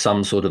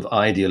some sort of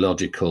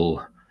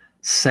ideological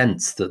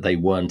sense that they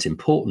weren't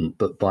important,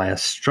 but by a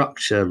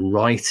structure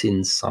right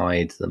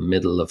inside the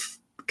middle of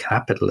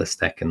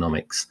capitalist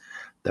economics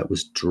that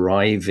was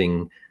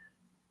driving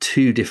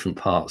two different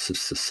parts of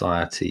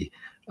society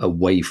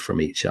away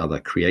from each other,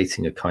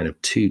 creating a kind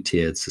of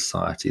two-tiered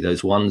society.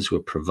 Those ones who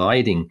are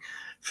providing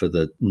for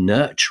the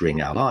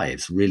nurturing our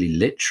lives, really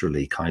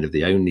literally kind of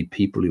the only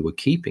people who were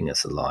keeping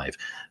us alive.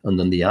 And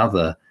then the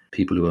other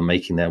people who were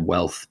making their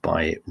wealth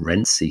by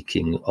rent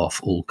seeking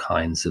off all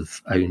kinds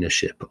of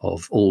ownership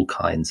of all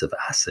kinds of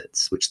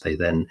assets, which they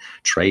then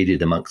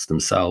traded amongst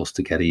themselves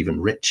to get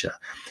even richer.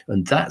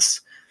 And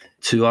that's,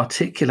 to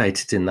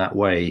articulate it in that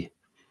way,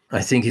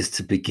 I think, is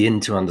to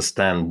begin to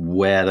understand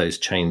where those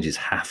changes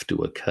have to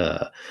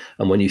occur.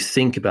 And when you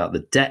think about the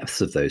depth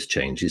of those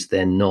changes,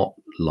 they're not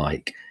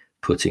like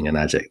putting an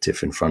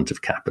adjective in front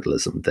of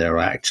capitalism. They're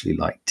actually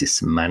like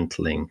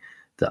dismantling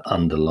the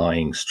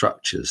underlying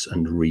structures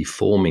and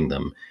reforming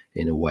them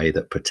in a way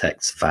that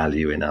protects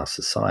value in our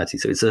society.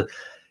 So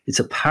it's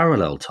a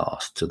parallel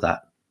task to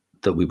that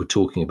we were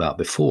talking about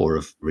before,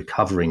 of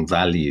recovering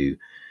value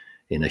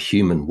in a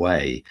human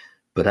way,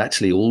 but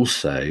actually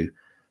also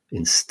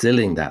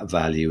instilling that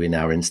value in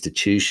our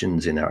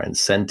institutions, in our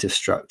incentive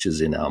structures,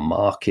 in our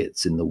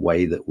markets, in the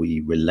way that we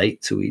relate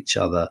to each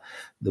other,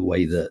 the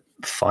way that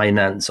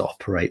finance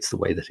operates, the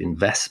way that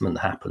investment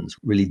happens,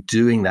 really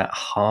doing that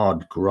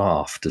hard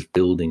graft of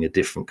building a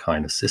different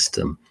kind of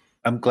system.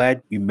 I'm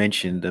glad you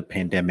mentioned the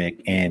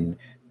pandemic and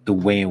the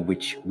way in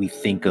which we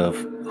think of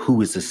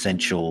who is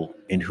essential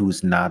and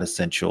who's not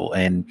essential.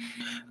 And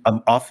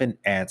I'm often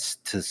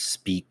asked to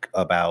speak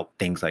about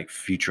things like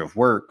future of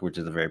work, which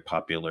is a very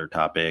popular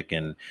topic.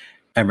 And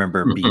I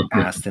remember being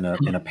asked in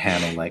a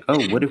panel like,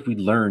 oh, what have we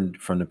learned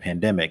from the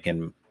pandemic?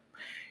 And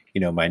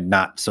my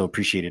not so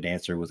appreciated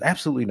answer was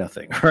absolutely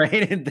nothing,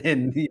 right? And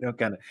then,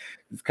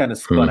 it's kind of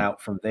spun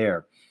out from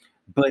there.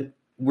 But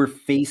we're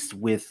faced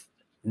with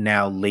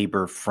now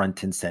labor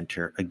front and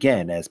center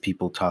again, as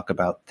people talk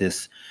about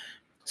this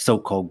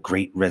so-called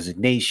great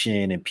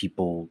resignation and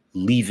people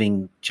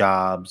leaving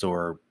jobs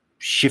or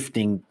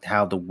shifting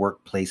how the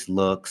workplace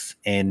looks.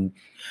 And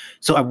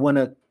so I want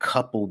to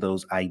couple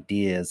those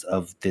ideas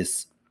of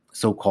this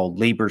so-called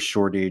labor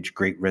shortage,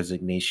 great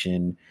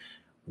resignation,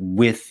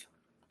 with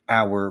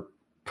our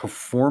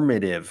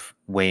performative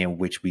way in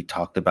which we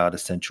talked about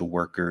essential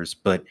workers.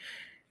 But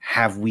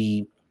have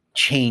we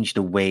changed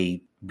the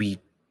way we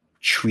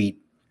treat,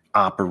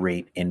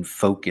 operate, and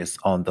focus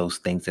on those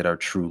things that are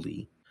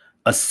truly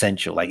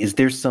essential? Like, is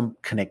there some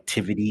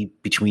connectivity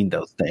between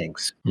those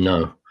things?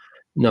 No,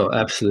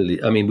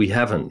 absolutely. I mean, we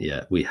haven't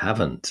yet. We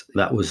haven't.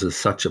 That was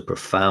such a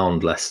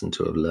profound lesson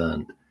to have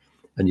learned.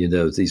 And,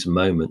 these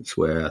moments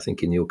where I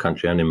think in your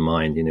country and in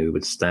mine, we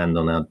would stand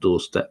on our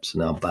doorsteps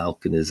and our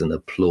balconies and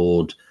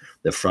applaud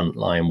the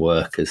frontline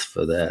workers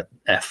for their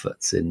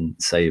efforts in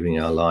saving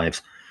our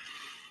lives.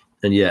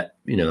 And yet,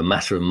 a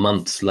matter of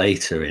months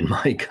later, in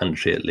my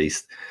country at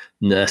least,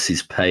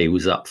 nurses' pay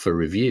was up for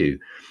review.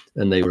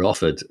 And they were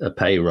offered a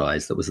pay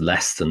rise that was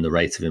less than the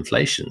rate of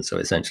inflation. So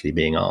essentially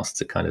being asked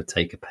to kind of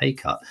take a pay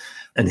cut.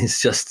 And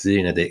it's just, the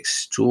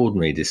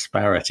extraordinary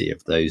disparity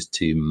of those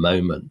two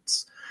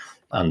moments.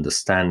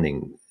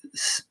 Understanding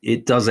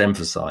it does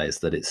emphasize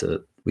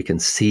that we can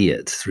see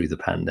it through the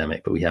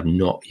pandemic, but we have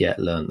not yet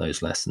learned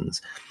those lessons.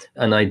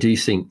 And I do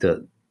think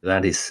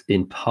that is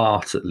in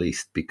part, at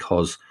least,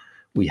 because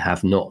we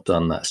have not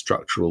done that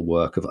structural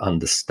work of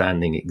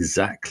understanding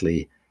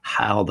exactly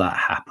how that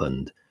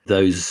happened.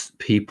 Those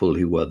people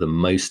who were the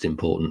most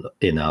important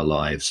in our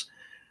lives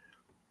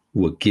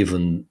were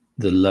given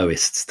the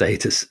lowest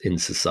status in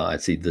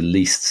society, the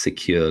least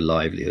secure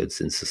livelihoods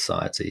in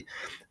society,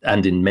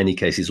 and in many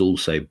cases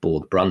also bore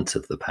the brunt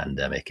of the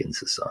pandemic in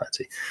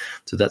society.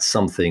 So that's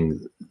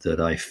something that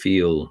I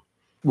feel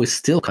we're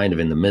still kind of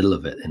in the middle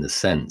of it in a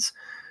sense.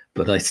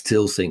 But I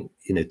still think,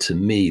 to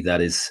me,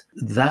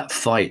 that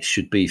fight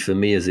should be, for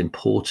me, as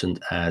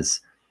important as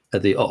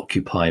the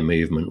Occupy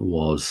movement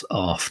was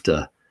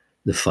after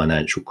the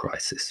financial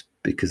crisis,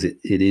 because it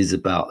is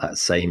about that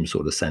same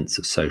sort of sense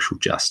of social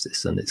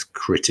justice and its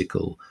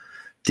critical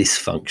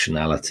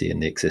dysfunctionality in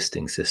the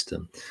existing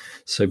system.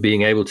 So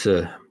being able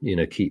to,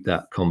 keep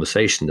that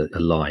conversation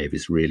alive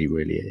is really,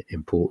 really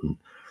important.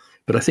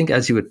 But I think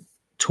as you were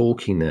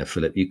talking there,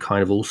 Philip, you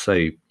kind of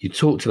also, you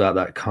talked about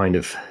that kind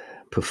of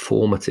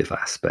performative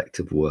aspect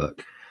of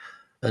work.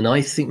 And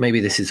I think maybe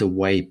this is a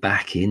way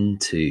back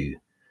into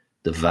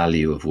the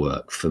value of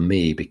work for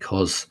me,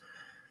 because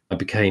I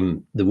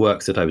became the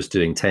work that I was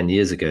doing 10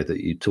 years ago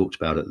that you talked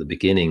about at the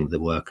beginning, the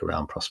work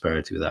around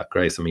prosperity without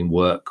growth. I mean,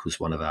 work was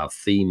one of our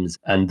themes,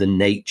 and the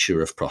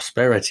nature of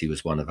prosperity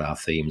was one of our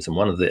themes. And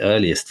one of the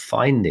earliest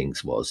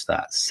findings was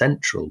that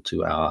central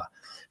to our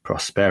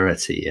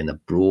prosperity in a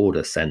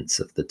broader sense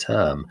of the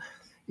term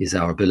is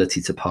our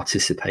ability to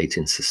participate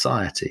in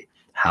society.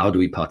 How do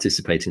we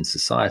participate in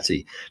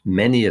society?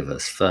 Many of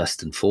us,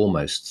 first and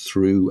foremost,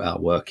 through our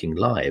working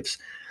lives.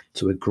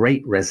 So a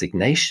great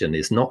resignation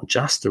is not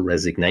just a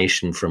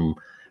resignation from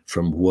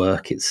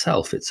work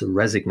itself. It's a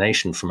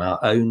resignation from our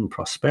own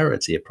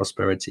prosperity, a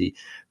prosperity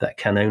that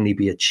can only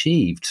be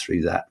achieved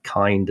through that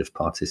kind of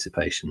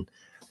participation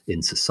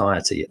in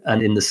society.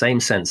 And in the same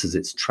sense as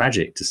it's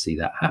tragic to see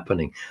that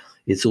happening,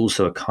 it's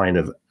also a kind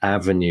of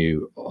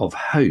avenue of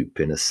hope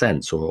in a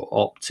sense, or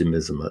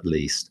optimism at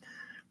least,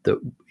 that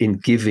in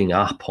giving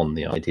up on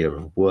the idea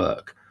of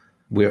work,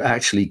 we're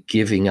actually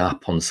giving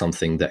up on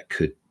something that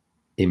could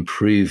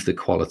improve the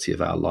quality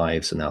of our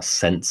lives and our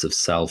sense of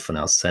self and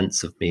our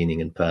sense of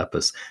meaning and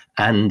purpose,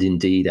 and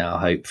indeed our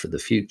hope for the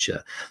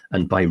future.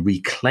 And by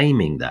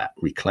reclaiming that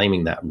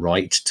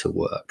right to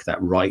work,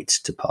 that right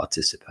to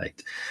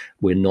participate,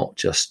 we're not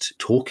just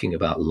talking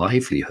about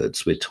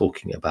livelihoods, we're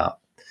talking about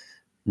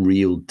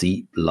real,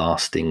 deep,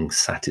 lasting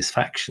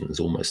satisfactions.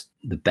 Almost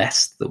the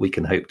best that we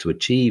can hope to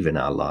achieve in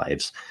our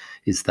lives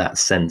is that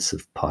sense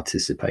of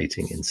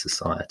participating in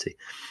society.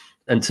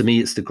 And to me,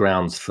 it's the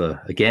grounds for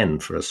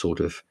a sort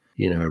of,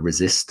 a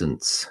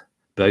resistance,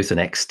 both an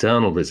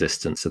external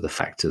resistance to the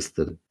factors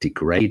that are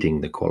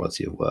degrading the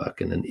quality of work,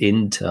 and an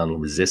internal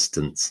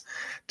resistance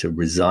to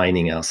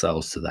resigning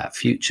ourselves to that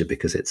future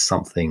because it's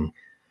something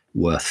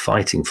worth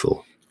fighting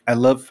for. I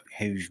love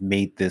how you've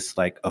made this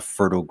like a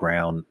fertile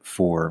ground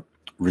for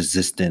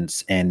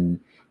resistance and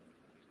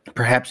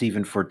perhaps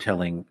even for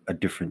telling a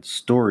different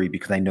story,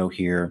 because I know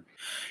here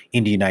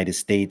in the United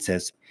States,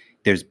 as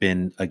there's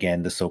been,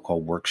 again, the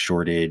so-called work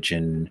shortage,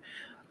 and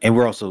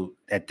we're also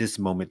at this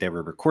moment that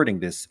we're recording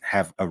this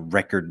have a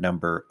record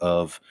number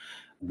of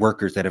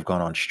workers that have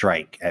gone on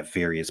strike at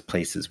various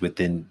places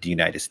within the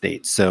United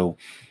States. So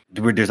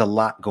there's a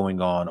lot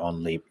going on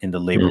in the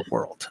labor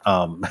world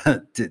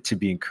to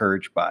be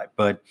encouraged by.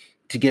 But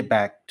to get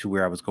back to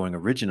where I was going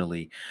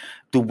originally,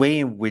 the way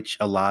in which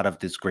a lot of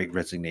this great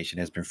resignation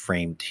has been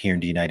framed here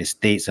in the United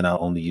States, and I'll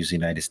only use the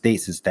United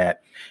States, is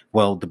that,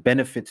 well, the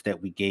benefits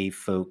that we gave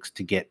folks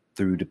to get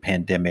through the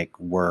pandemic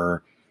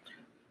were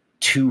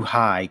too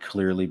high,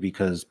 clearly,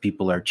 because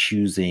people are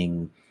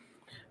choosing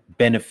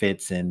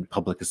benefits and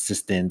public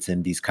assistance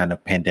and these kind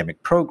of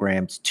pandemic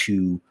programs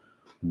to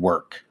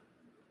work,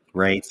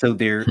 right? So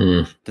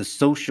the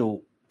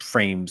social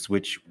frames,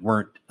 which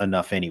weren't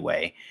enough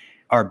anyway,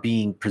 are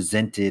being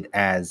presented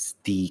as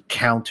the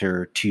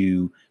counter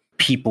to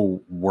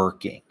people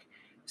working.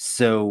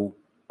 So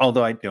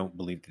although I don't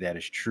believe that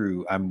is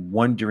true, I'm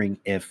wondering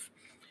if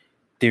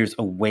there's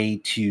a way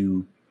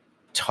to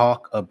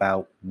talk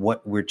about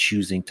what we're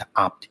choosing to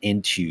opt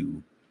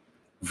into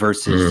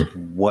versus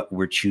what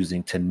we're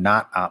choosing to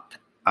not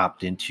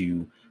opt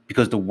into,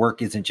 because the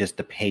work isn't just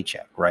the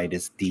paycheck, right?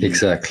 It's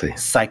the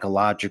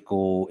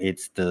psychological,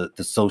 it's the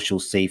social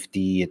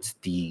safety, it's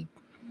the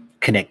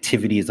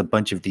connectivity, is a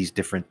bunch of these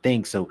different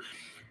things. So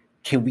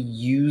can we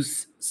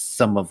use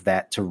some of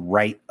that to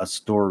write a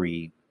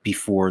story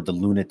before the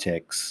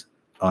lunatics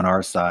on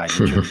our side,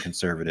 which are the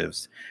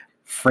conservatives,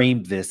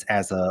 frame this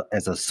as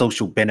a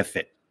social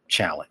benefit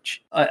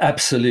challenge?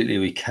 Absolutely,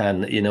 we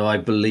can. I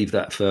believe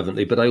that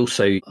fervently, but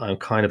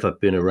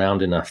I've been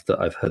around enough that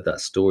I've heard that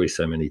story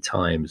so many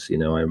times. I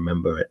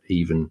remember it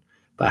even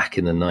back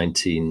in the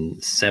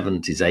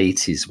 1970s,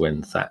 80s,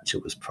 when Thatcher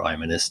was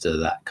prime minister,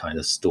 that kind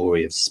of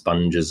story of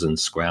spongers and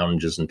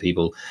scroungers and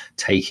people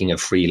taking a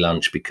free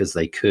lunch because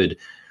they could.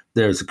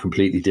 There's a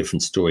completely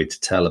different story to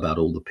tell about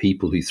all the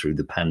people who, through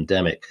the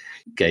pandemic,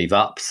 gave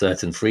up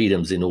certain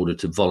freedoms in order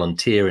to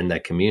volunteer in their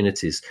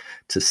communities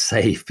to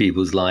save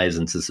people's lives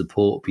and to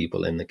support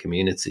people in the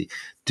community,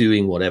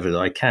 doing whatever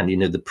I can.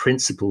 The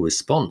principal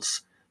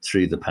response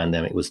through the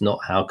pandemic was not,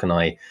 how can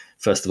I,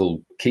 first of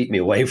all, keep me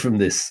away from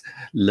this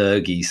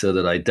lurgy so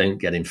that I don't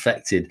get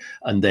infected?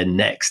 And then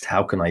next,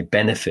 how can I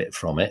benefit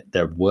from it?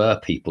 There were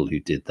people who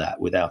did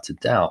that without a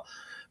doubt.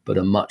 But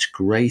a much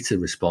greater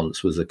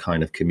response was a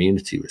kind of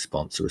community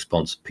response, a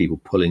response of people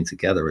pulling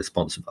together, a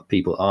response of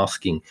people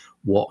asking,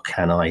 what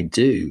can I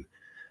do?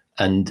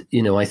 And,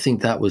 I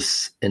think that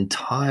was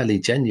entirely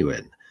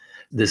genuine.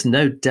 There's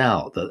no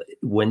doubt that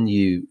when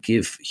you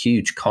give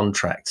huge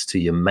contracts to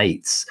your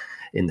mates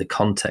in the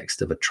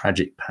context of a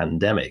tragic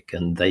pandemic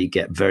and they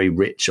get very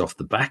rich off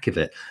the back of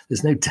it,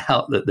 there's no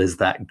doubt that there's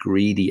that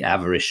greedy,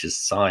 avaricious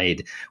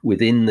side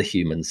within the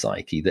human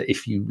psyche that,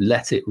 if you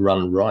let it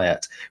run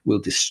riot, will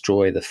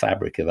destroy the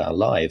fabric of our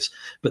lives.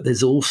 But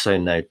there's also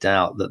no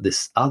doubt that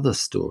this other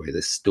story,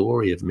 this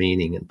story of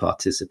meaning and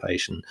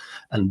participation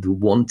and the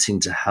wanting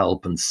to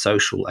help and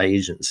social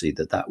agency,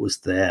 that was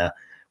there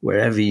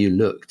wherever you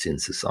looked in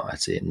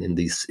society, and in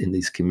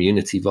these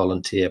community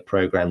volunteer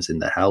programs, in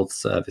the health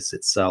service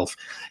itself,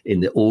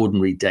 in the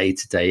ordinary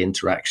day-to-day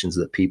interactions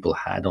that people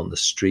had on the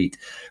street.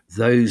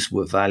 Those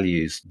were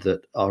values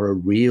that are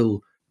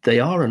they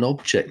are an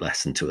object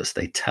lesson to us.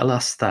 They tell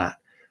us that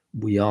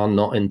we are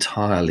not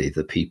entirely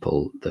the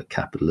people that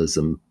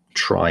capitalism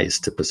tries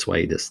to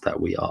persuade us that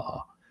we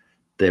are.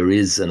 There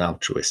is an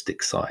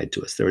altruistic side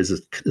to us. There is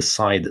a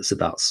side that's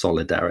about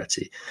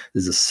solidarity.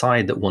 There's a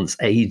side that wants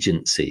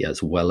agency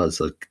as well as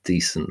a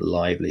decent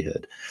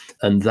livelihood.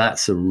 And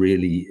that's a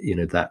really,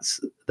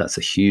 that's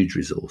a huge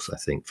resource, I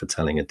think, for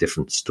telling a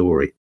different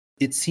story.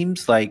 It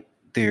seems like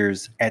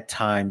there's at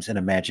times an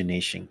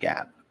imagination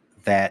gap,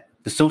 that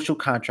the social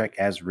contract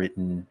as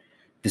written,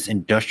 this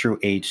industrial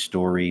age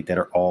story that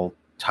are all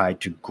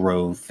tied to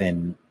growth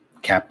and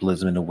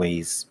capitalism in the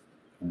ways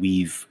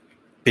we've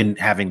been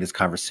having this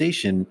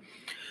conversation,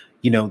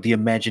 the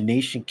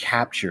imagination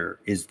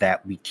capture is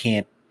that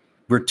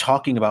we're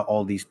talking about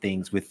all these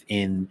things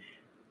within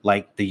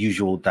like the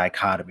usual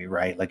dichotomy,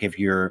 right? Like if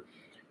you're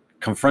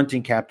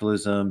confronting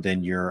capitalism,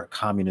 then you're a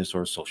communist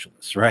or a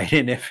socialist, right?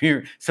 And if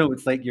you're, so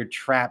it's like you're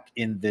trapped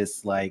in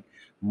this like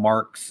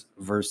Marx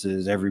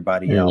versus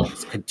everybody Mm,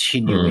 else mm,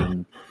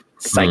 continuing mm.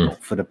 cycle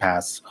for the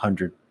past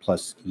 100+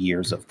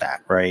 years of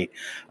that, right?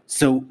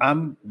 So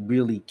I'm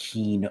really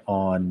keen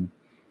on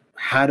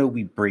how do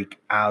we break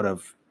out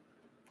of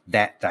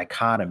that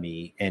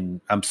dichotomy?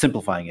 And I'm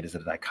simplifying it as a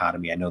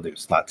dichotomy. I know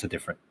there's lots of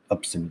different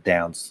ups and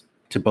downs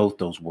to both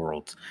those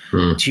worlds,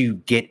 Mm. to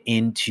get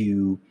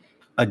into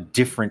a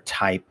different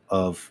type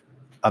of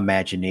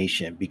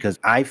imagination. Because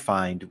I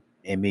find,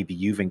 and maybe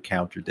you've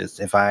encountered this,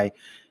 if I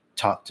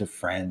talk to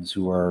friends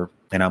who are,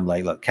 and I'm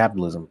like, look,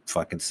 capitalism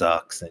fucking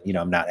sucks. And,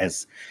 I'm not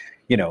as,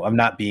 I'm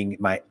not being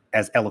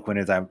as eloquent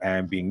as I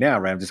am being now,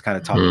 right? I'm just kind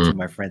of talking to Mm.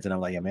 my friends and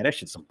I'm like, yeah, man, that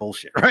shit's some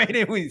bullshit, right?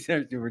 And we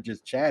were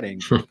just chatting.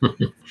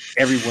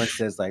 Everyone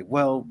says like,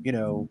 well, what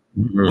do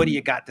Mm.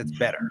 you got that's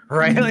better,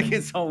 right? Like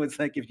it's always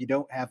like if you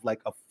don't have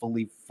like a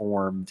fully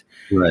formed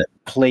Right.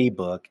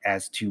 playbook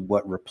as to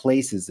what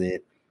replaces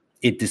it,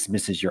 it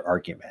dismisses your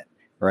argument,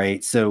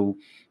 right? So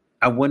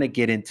I want to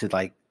get into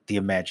like the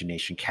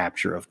imagination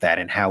capture of that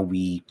and how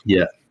we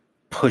Yeah.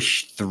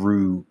 push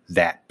through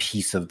that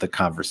piece of the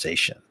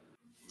conversation.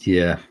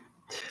 Yeah.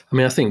 I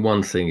mean, I think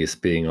one thing is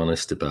being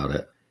honest about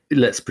it.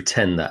 Let's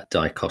pretend that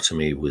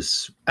dichotomy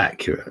was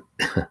accurate.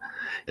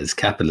 There's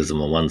capitalism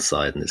on one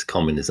side and there's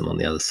communism on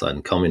the other side.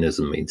 And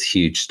communism means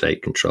huge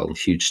state control, and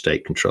huge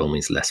state control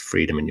means less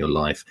freedom in your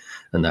life.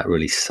 And that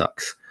really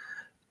sucks.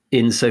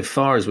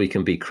 Insofar as we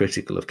can be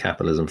critical of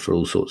capitalism for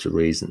all sorts of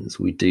reasons,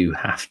 we do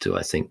have to,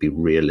 I think, be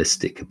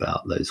realistic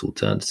about those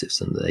alternatives.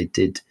 And they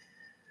did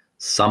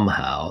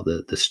somehow,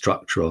 the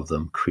structure of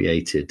them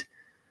created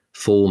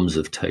forms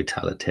of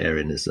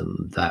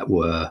totalitarianism that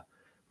were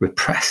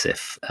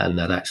repressive and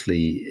that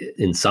actually,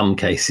 in some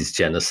cases,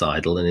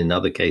 genocidal, and in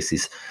other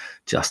cases,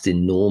 just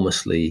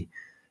enormously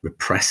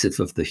repressive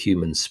of the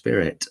human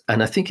spirit.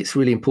 And I think it's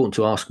really important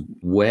to ask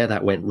where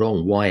that went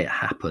wrong, why it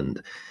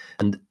happened.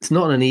 And it's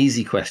not an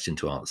easy question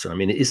to answer. I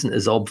mean, it isn't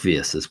as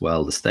obvious as,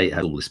 well, the state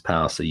had all this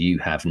power, so you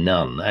have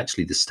none.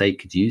 Actually, the state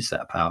could use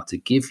that power to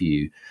give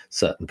you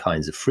certain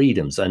kinds of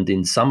freedoms. And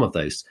in some of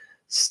those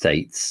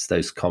states,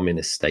 those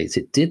communist states,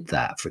 it did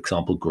that. For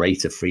example,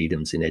 greater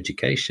freedoms in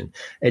education.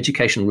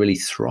 Education really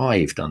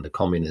thrived under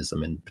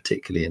communism, and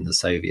particularly in the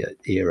Soviet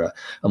era,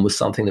 and was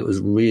something that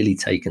was really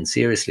taken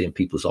seriously, and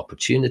people's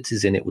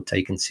opportunities in it were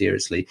taken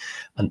seriously,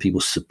 and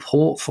people's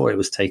support for it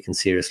was taken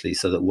seriously,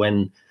 so that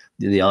when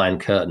the Iron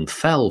Curtain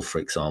fell, for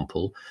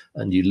example,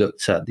 and you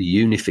looked at the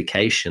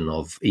unification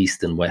of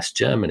East and West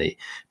Germany,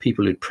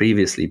 people who'd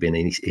previously been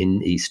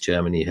in East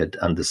Germany had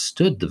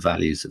understood the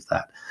values of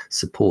that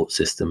support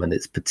system, and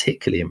it's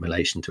particularly in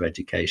relation to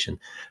education.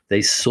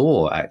 They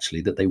saw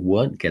actually that they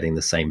weren't getting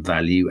the same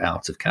value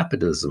out of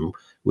capitalism,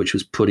 which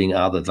was putting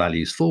other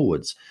values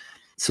forwards.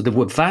 So there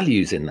were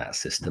values in that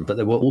system, but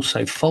there were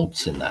also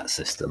faults in that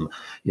system.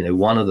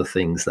 One of the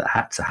things that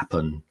had to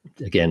happen,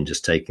 again,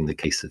 just taking the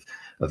case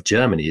of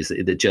Germany, is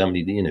that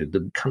Germany,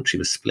 the country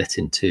was split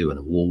in two and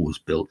a wall was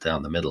built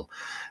down the middle.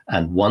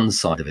 And one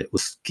side of it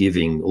was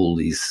giving all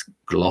these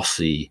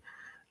glossy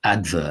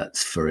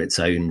adverts for its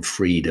own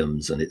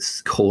freedoms and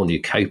its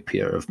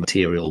cornucopia of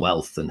material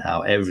wealth and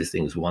how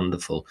everything's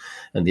wonderful.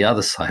 And the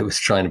other side was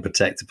trying to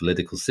protect a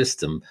political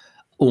system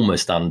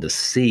almost under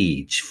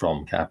siege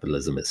from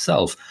capitalism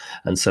itself.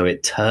 And so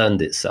it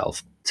turned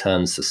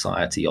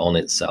society on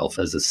itself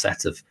as a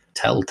set of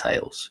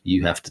telltales.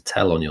 You have to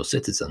tell on your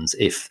citizens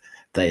if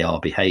they are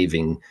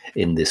behaving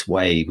in this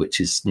way, which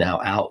is now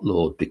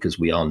outlawed because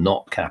we are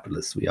not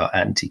capitalists. We are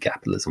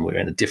anti-capitalism. We're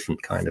in a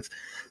different kind of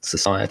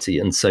society.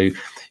 And so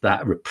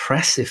that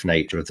repressive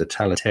nature of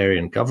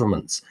totalitarian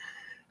governments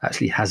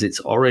actually has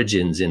its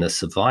origins in a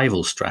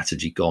survival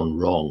strategy gone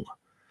wrong,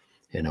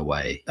 in a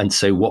way. And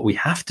so what we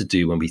have to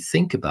do when we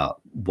think about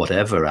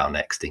whatever our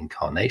next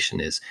incarnation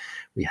is,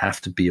 we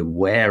have to be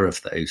aware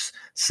of those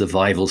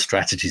survival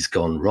strategies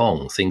gone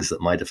wrong, things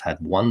that might have had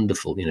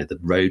wonderful, the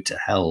road to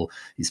hell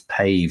is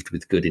paved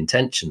with good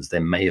intentions.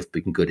 There may have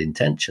been good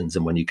intentions.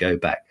 And when you go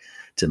back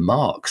to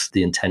Marx,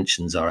 the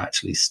intentions are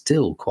actually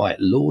still quite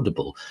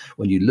laudable.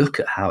 When you look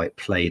at how it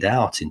played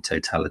out in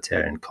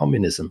totalitarian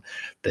communism,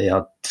 they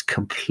are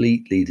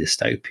completely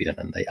dystopian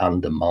and they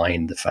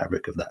undermine the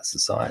fabric of that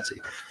society.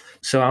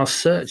 So our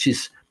search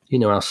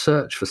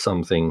for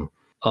something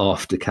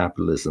after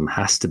capitalism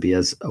has to be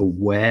as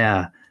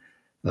aware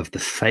of the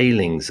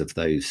failings of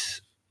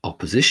those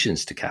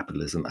oppositions to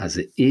capitalism as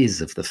it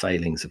is of the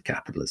failings of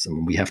capitalism.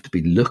 And we have to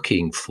be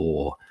looking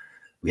for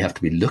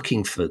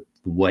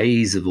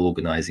ways of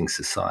organizing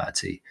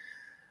society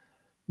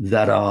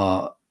that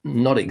are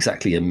not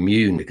exactly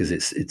immune, because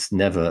it's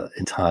never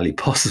entirely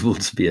possible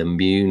to be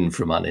immune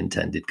from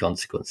unintended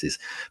consequences,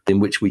 but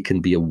in which we can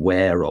be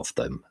aware of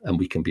them and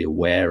we can be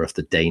aware of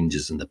the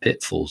dangers and the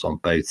pitfalls on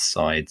both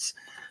sides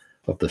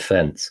of the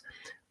fence.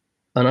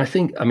 And I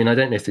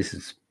don't know if this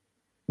is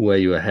where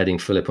you are heading,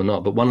 Philip, or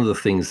not, but one of the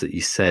things that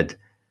you said,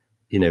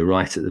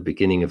 right at the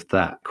beginning of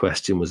that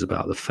question was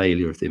about the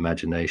failure of the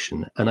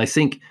imagination. And I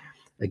think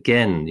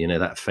again,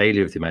 that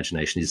failure of the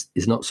imagination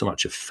is not so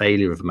much a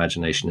failure of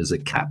imagination as a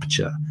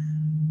capture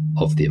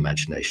of the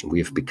imagination. We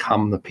have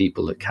become the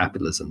people that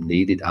capitalism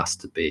needed us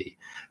to be.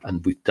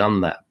 And we've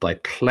done that by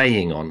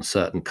playing on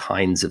certain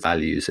kinds of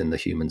values in the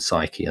human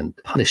psyche and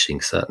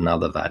punishing certain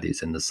other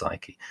values in the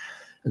psyche.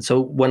 And so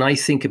when I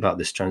think about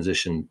this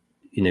transition,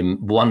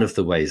 one of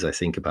the ways I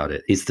think about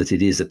it is that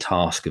it is a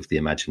task of the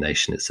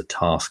imagination. It's a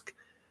task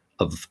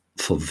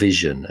for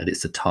vision, and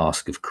it's a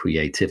task of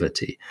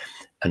creativity.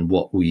 And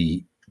what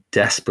we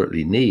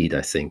desperately need,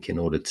 I think, in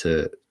order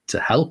to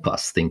help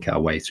us think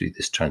our way through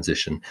this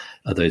transition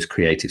are those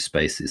creative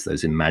spaces,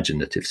 those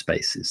imaginative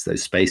spaces,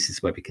 those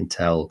spaces where we can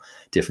tell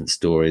different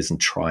stories and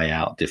try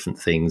out different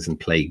things and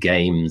play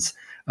games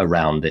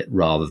around it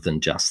rather than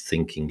just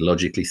thinking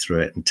logically through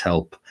it, and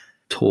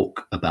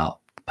talk about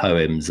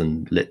poems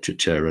and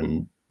literature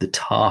and the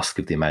task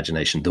of the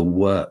imagination, the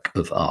work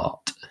of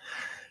art,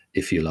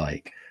 if you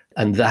like.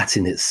 And that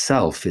in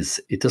itself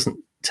it doesn't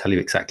tell you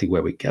exactly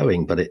where we're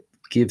going, but it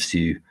gives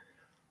you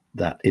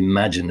that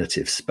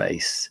imaginative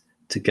space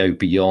to go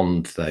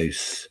beyond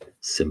those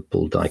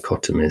simple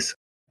dichotomies.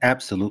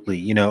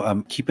 Absolutely.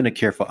 I'm keeping a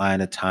careful eye on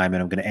the time,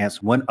 and I'm going to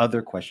ask one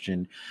other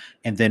question,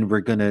 and then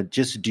we're going to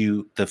just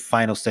do the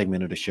final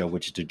segment of the show,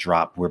 which is the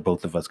drop, where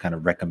both of us kind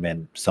of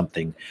recommend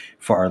something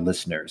for our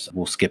listeners.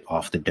 We'll skip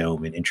Off the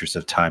Dome in interest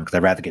of time, because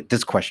I'd rather get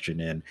this question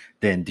in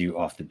than do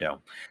Off the Dome.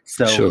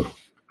 So sure.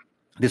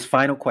 This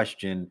final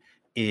question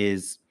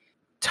is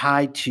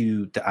tied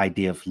to the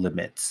idea of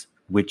limits,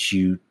 which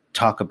you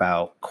talk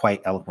about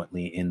quite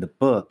eloquently in the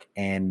book.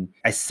 And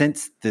I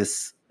sensed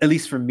this, at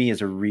least for me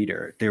as a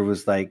reader, there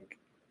was I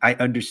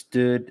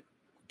understood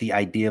the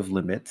idea of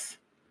limits.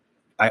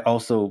 I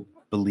also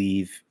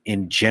believe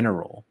in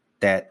general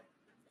that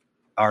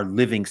our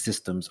living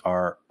systems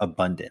are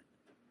abundant,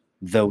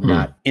 though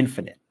not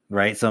infinite,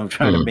 right? So I'm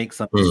trying to make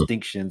some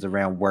distinctions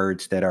around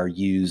words that are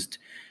used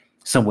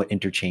somewhat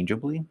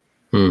interchangeably.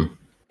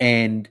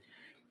 And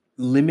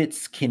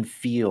limits can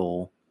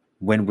feel,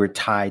 when we're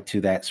tied to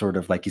that sort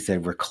of, like you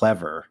said, we're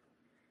clever,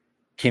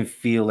 can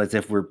feel as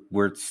if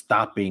we're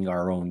stopping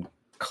our own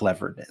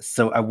cleverness.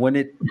 So I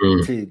wanted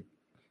to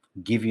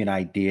give you an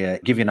idea,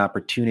 give you an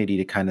opportunity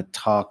to kind of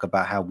talk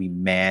about how we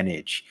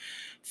manage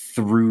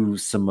through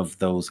some of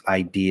those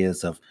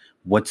ideas of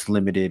what's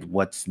limited,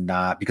 what's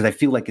not, because I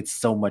feel like it's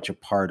so much a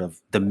part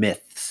of the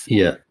myths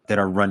that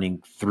are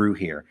running through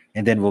here.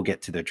 And then we'll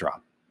get to the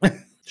drop.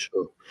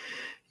 Sure.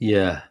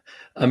 Yeah.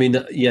 I mean,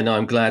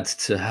 I'm glad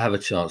to have a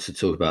chance to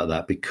talk about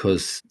that,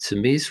 because to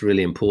me it's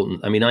really important.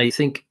 I mean, I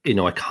think,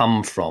 I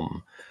come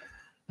from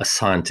a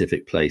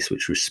scientific place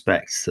which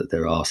respects that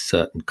there are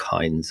certain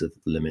kinds of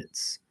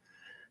limits.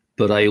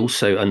 But I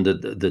also, under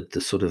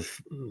the sort of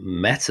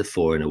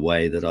metaphor in a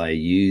way that I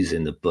use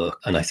in the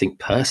book, and I think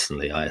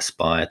personally I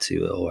aspire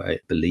to, or I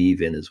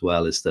believe in as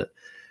well, is that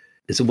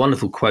there's a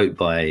wonderful quote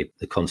by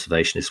the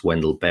conservationist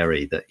Wendell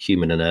Berry that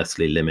human and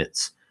earthly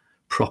limits,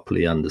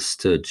 properly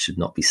understood, should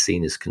not be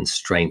seen as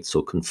constraints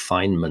or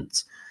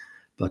confinements,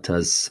 but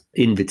as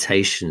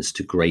invitations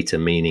to greater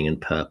meaning and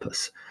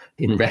purpose.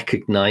 In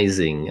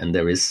recognizing, and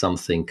there is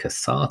something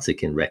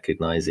cathartic in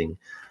recognizing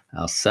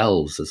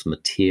ourselves as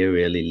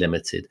materially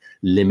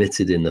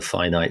limited in the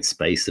finite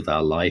space of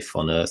our life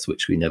on earth,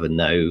 which we never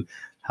know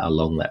how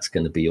long that's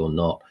going to be or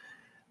not.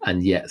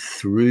 And yet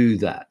through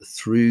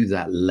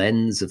that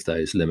lens of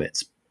those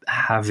limits,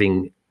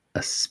 having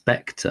a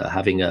spectre,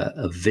 having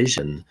a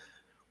vision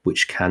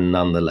which can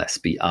nonetheless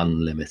be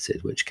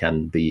unlimited, which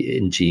can be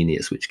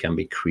ingenious, which can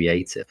be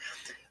creative.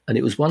 And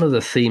it was one of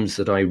the themes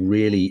that I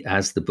really,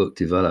 as the book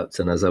developed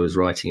and as I was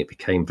writing, it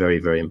became very,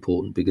 very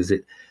important, because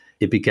it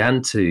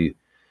began to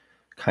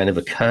kind of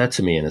occur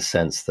to me in a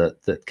sense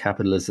that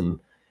capitalism,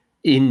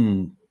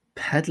 in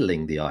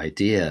peddling the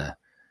idea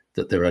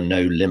that there are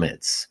no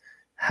limits,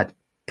 had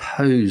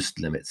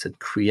posed limits, had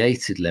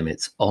created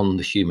limits on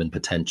the human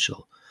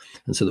potential.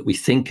 And so that we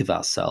think of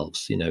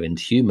ourselves, in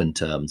human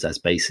terms as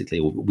basically,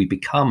 or we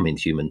become in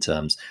human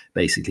terms,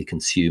 basically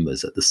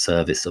consumers at the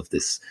service of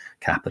this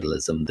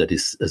capitalism that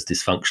is as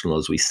dysfunctional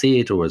as we see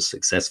it or as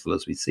successful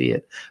as we see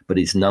it, but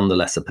is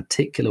nonetheless a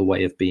particular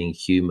way of being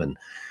human.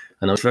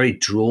 And I was very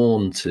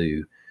drawn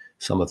to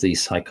some of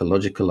these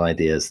psychological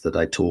ideas that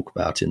I talk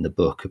about in the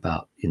book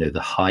about,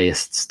 the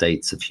highest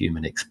states of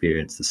human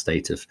experience, the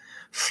state of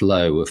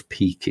flow, of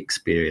peak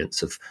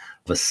experience, of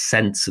a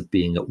sense of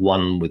being at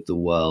one with the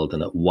world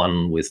and at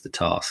one with the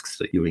tasks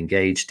that you're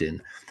engaged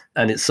in.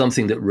 And it's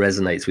something that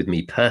resonates with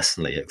me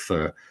personally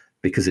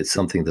because it's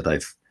something that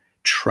I've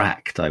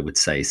tracked, I would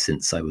say,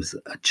 since I was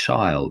a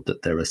child,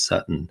 that there are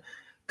certain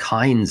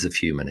kinds of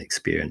human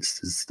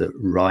experiences that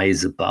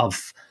rise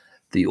above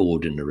the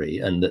ordinary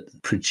and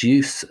that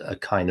produce a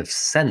kind of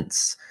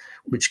sense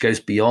which goes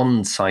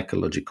beyond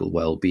psychological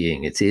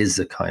well-being. It is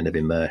a kind of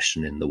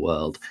immersion in the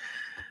world.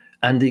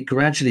 And it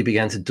gradually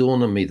began to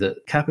dawn on me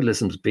that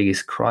capitalism's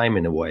biggest crime,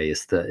 in a way,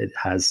 is that it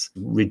has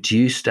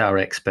reduced our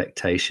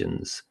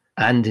expectations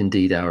and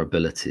indeed our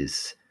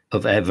abilities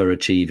of ever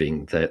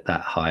achieving that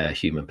higher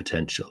human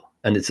potential.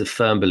 And it's a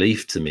firm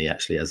belief to me,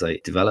 actually, as I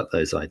develop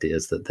those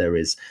ideas, that there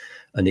is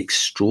an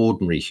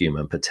extraordinary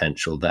human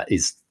potential that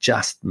is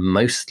just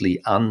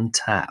mostly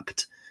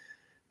untapped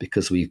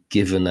because we've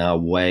given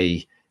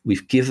away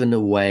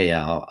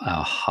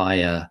our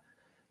higher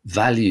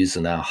values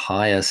and our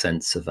higher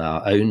sense of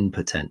our own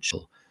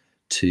potential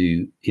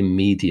to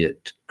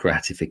immediate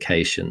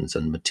gratifications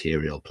and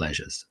material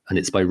pleasures. And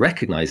it's by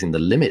recognizing the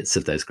limits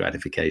of those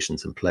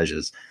gratifications and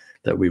pleasures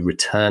that we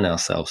return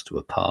ourselves to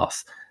a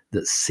path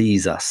that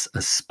sees us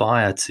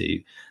aspire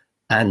to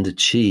and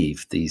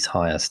achieve these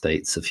higher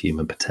states of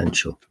human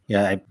potential.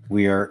 Yeah,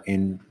 we are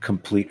in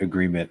complete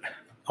agreement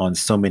on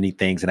so many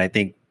things. And I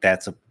think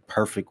that's a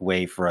perfect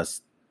way for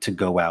us to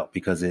go out,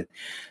 because it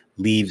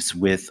leaves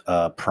with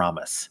a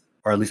promise,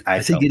 or at least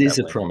I think it is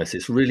a way. promise.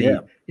 It's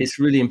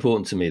really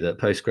important to me that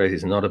Post-Growth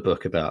is not a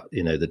book about,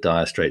 the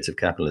dire straits of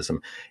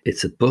capitalism.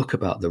 It's a book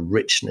about the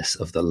richness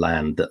of the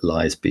land that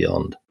lies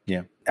beyond.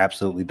 Yeah,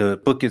 absolutely. The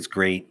book is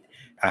great.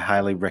 I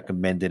highly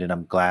recommend it, and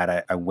I'm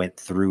glad I went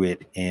through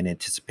it in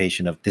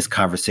anticipation of this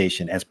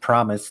conversation. As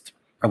promised,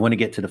 I want to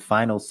get to the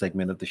final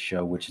segment of the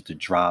show, which is the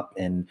drop.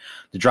 And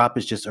the drop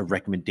is just a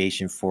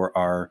recommendation for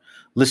our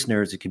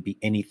listeners. It could be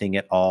anything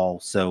at all.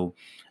 So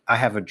I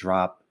have a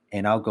drop,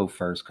 and I'll go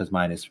first because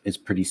mine is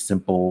pretty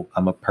simple.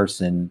 I'm a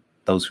person,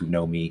 those who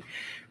know me,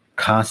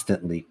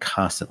 constantly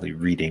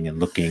reading and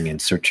looking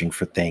and searching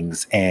for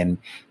things. And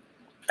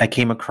I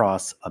came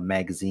across a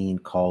magazine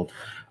called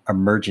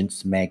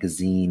Emergence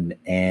Magazine,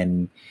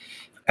 and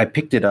I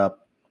picked it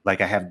up.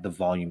 Like, I have the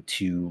volume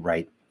 2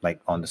 right, like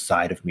on the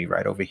side of me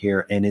right over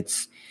here. And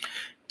it's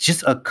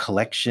just a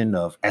collection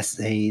of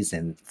essays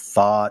and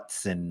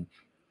thoughts. And,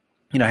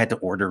 I had to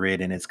order it,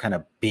 and it's kind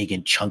of big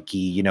and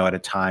chunky, at a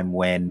time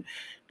when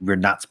we're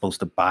not supposed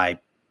to buy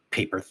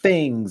paper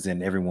things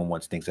and everyone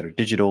wants things that are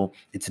digital.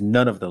 It's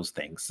none of those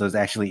things. So it's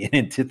actually an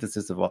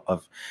antithesis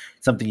of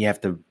something you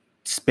have to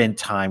spend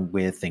time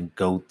with and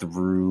go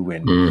through.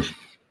 And,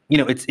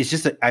 it's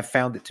just, I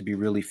found it to be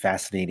really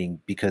fascinating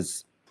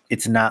because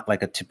it's not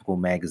like a typical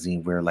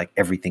magazine where like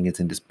everything is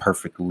in this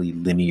perfectly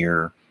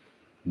linear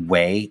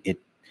way. It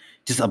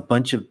just a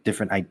bunch of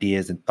different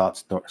ideas and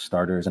thought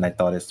starters. And I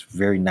thought it's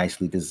very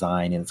nicely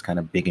designed, and it's kind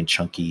of big and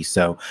chunky.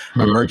 So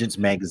Emergence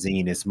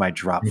Magazine is my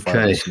drop for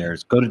our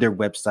listeners. Go to their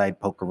website,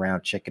 poke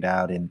around, check it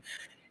out, and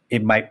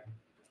it might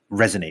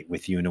resonate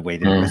with you in a way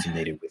that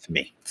resonated with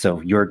me.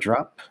 So your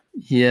drop?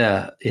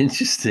 Yeah,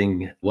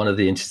 interesting. One of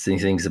the interesting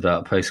things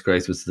about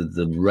Post-Growth was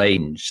the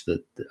range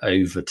that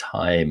over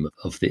time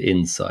of the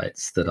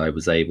insights that I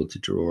was able to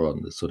draw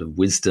on, the sort of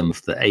wisdom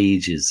of the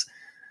ages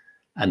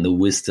and the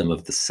wisdom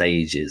of the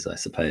sages, I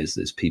suppose.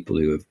 There's people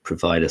who have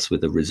provide us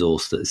with a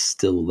resource that is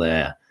still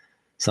there,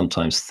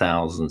 sometimes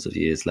thousands of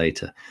years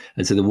later.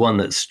 And so the one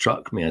that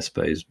struck me, I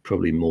suppose,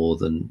 probably more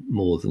than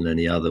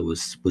any other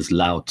was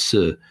Lao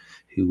Tzu,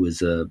 who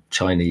was a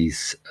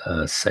Chinese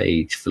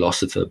sage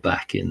philosopher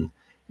back in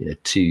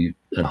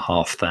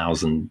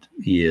 2,500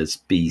 years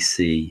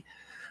BC,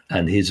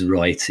 and his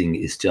writing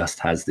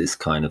has this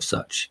kind of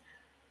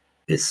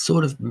it's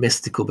sort of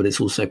mystical, but it's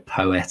also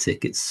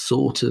poetic. It's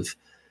sort of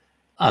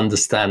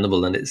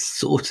understandable, and it's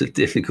sort of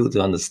difficult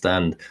to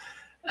understand,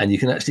 and you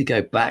can actually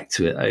go back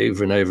to it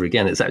over and over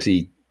again. It's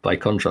actually, by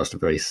contrast, a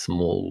very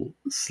small,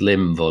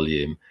 slim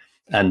volume.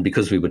 And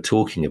because we were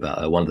talking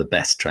about one of the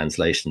best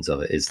translations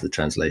of it is the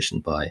translation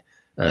by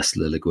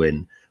Ursula Le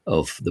Guin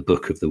of the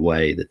Book of the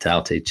Way, the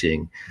Tao Te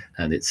Ching.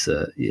 And it's,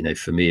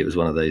 for me, it was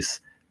one of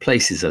those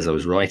places as I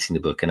was writing the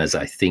book, and as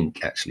I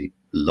think actually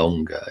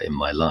longer in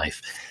my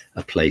life,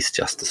 a place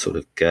just to sort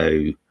of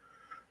go.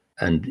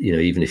 And,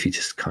 even if you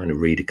just kind of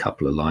read a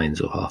couple of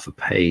lines or half a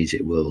page,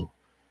 it will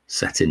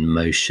set in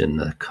motion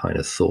a kind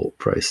of thought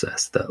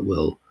process that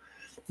will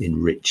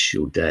enrich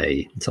your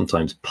day,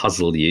 sometimes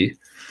puzzle you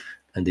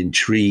and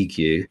intrigue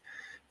you,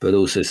 but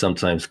also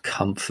sometimes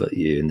comfort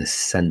you in the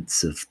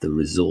sense of the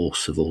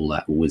resource of all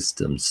that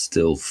wisdom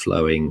still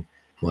flowing,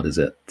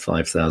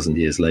 5,000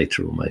 years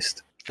later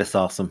almost. That's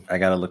awesome. I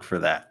got to look for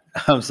that.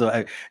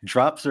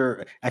 Drops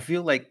are, I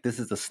feel like this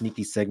is a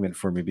sneaky segment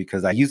for me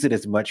because I use it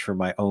as much for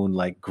my own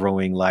like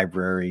growing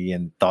library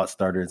and thought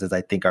starters as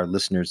I think our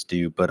listeners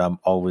do, but I'm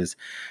always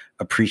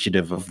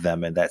appreciative of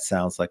them. And that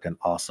sounds like an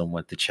awesome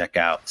one to check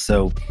out.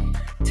 So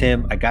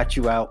Tim, I got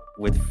you out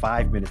with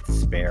 5 minutes to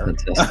spare.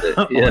 Fantastic.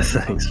 Yes,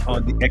 thanks.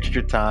 On the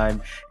extra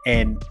time.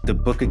 And the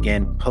book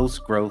again,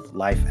 Post-Growth,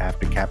 Life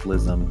After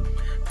Capitalism.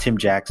 Tim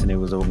Jackson, it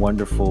was a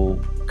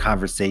wonderful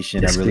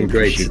conversation. It's I really been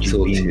great appreciate to you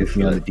talk being to you with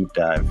me on the deep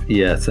dive.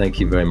 Yeah,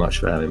 thank you very much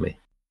for having me.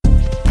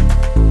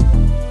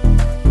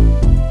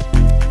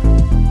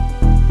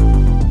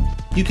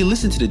 You can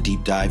listen to The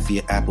Deep Dive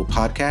via Apple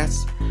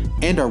Podcasts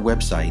and our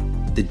website,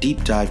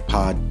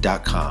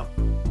 thedeepdivepod.com.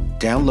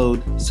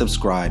 Download,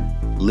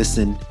 subscribe,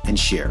 listen, and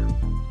share.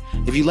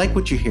 If you like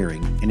what you're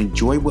hearing and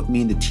enjoy what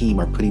me and the team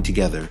are putting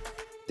together,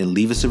 then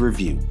leave us a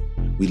review.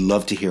 We'd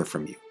love to hear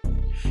from you.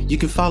 You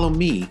can follow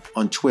me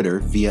on Twitter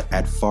via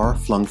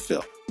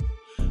 @FarFlungPhil.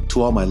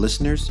 To all my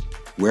listeners,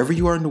 wherever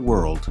you are in the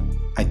world,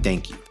 I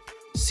thank you.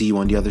 See you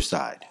on the other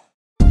side.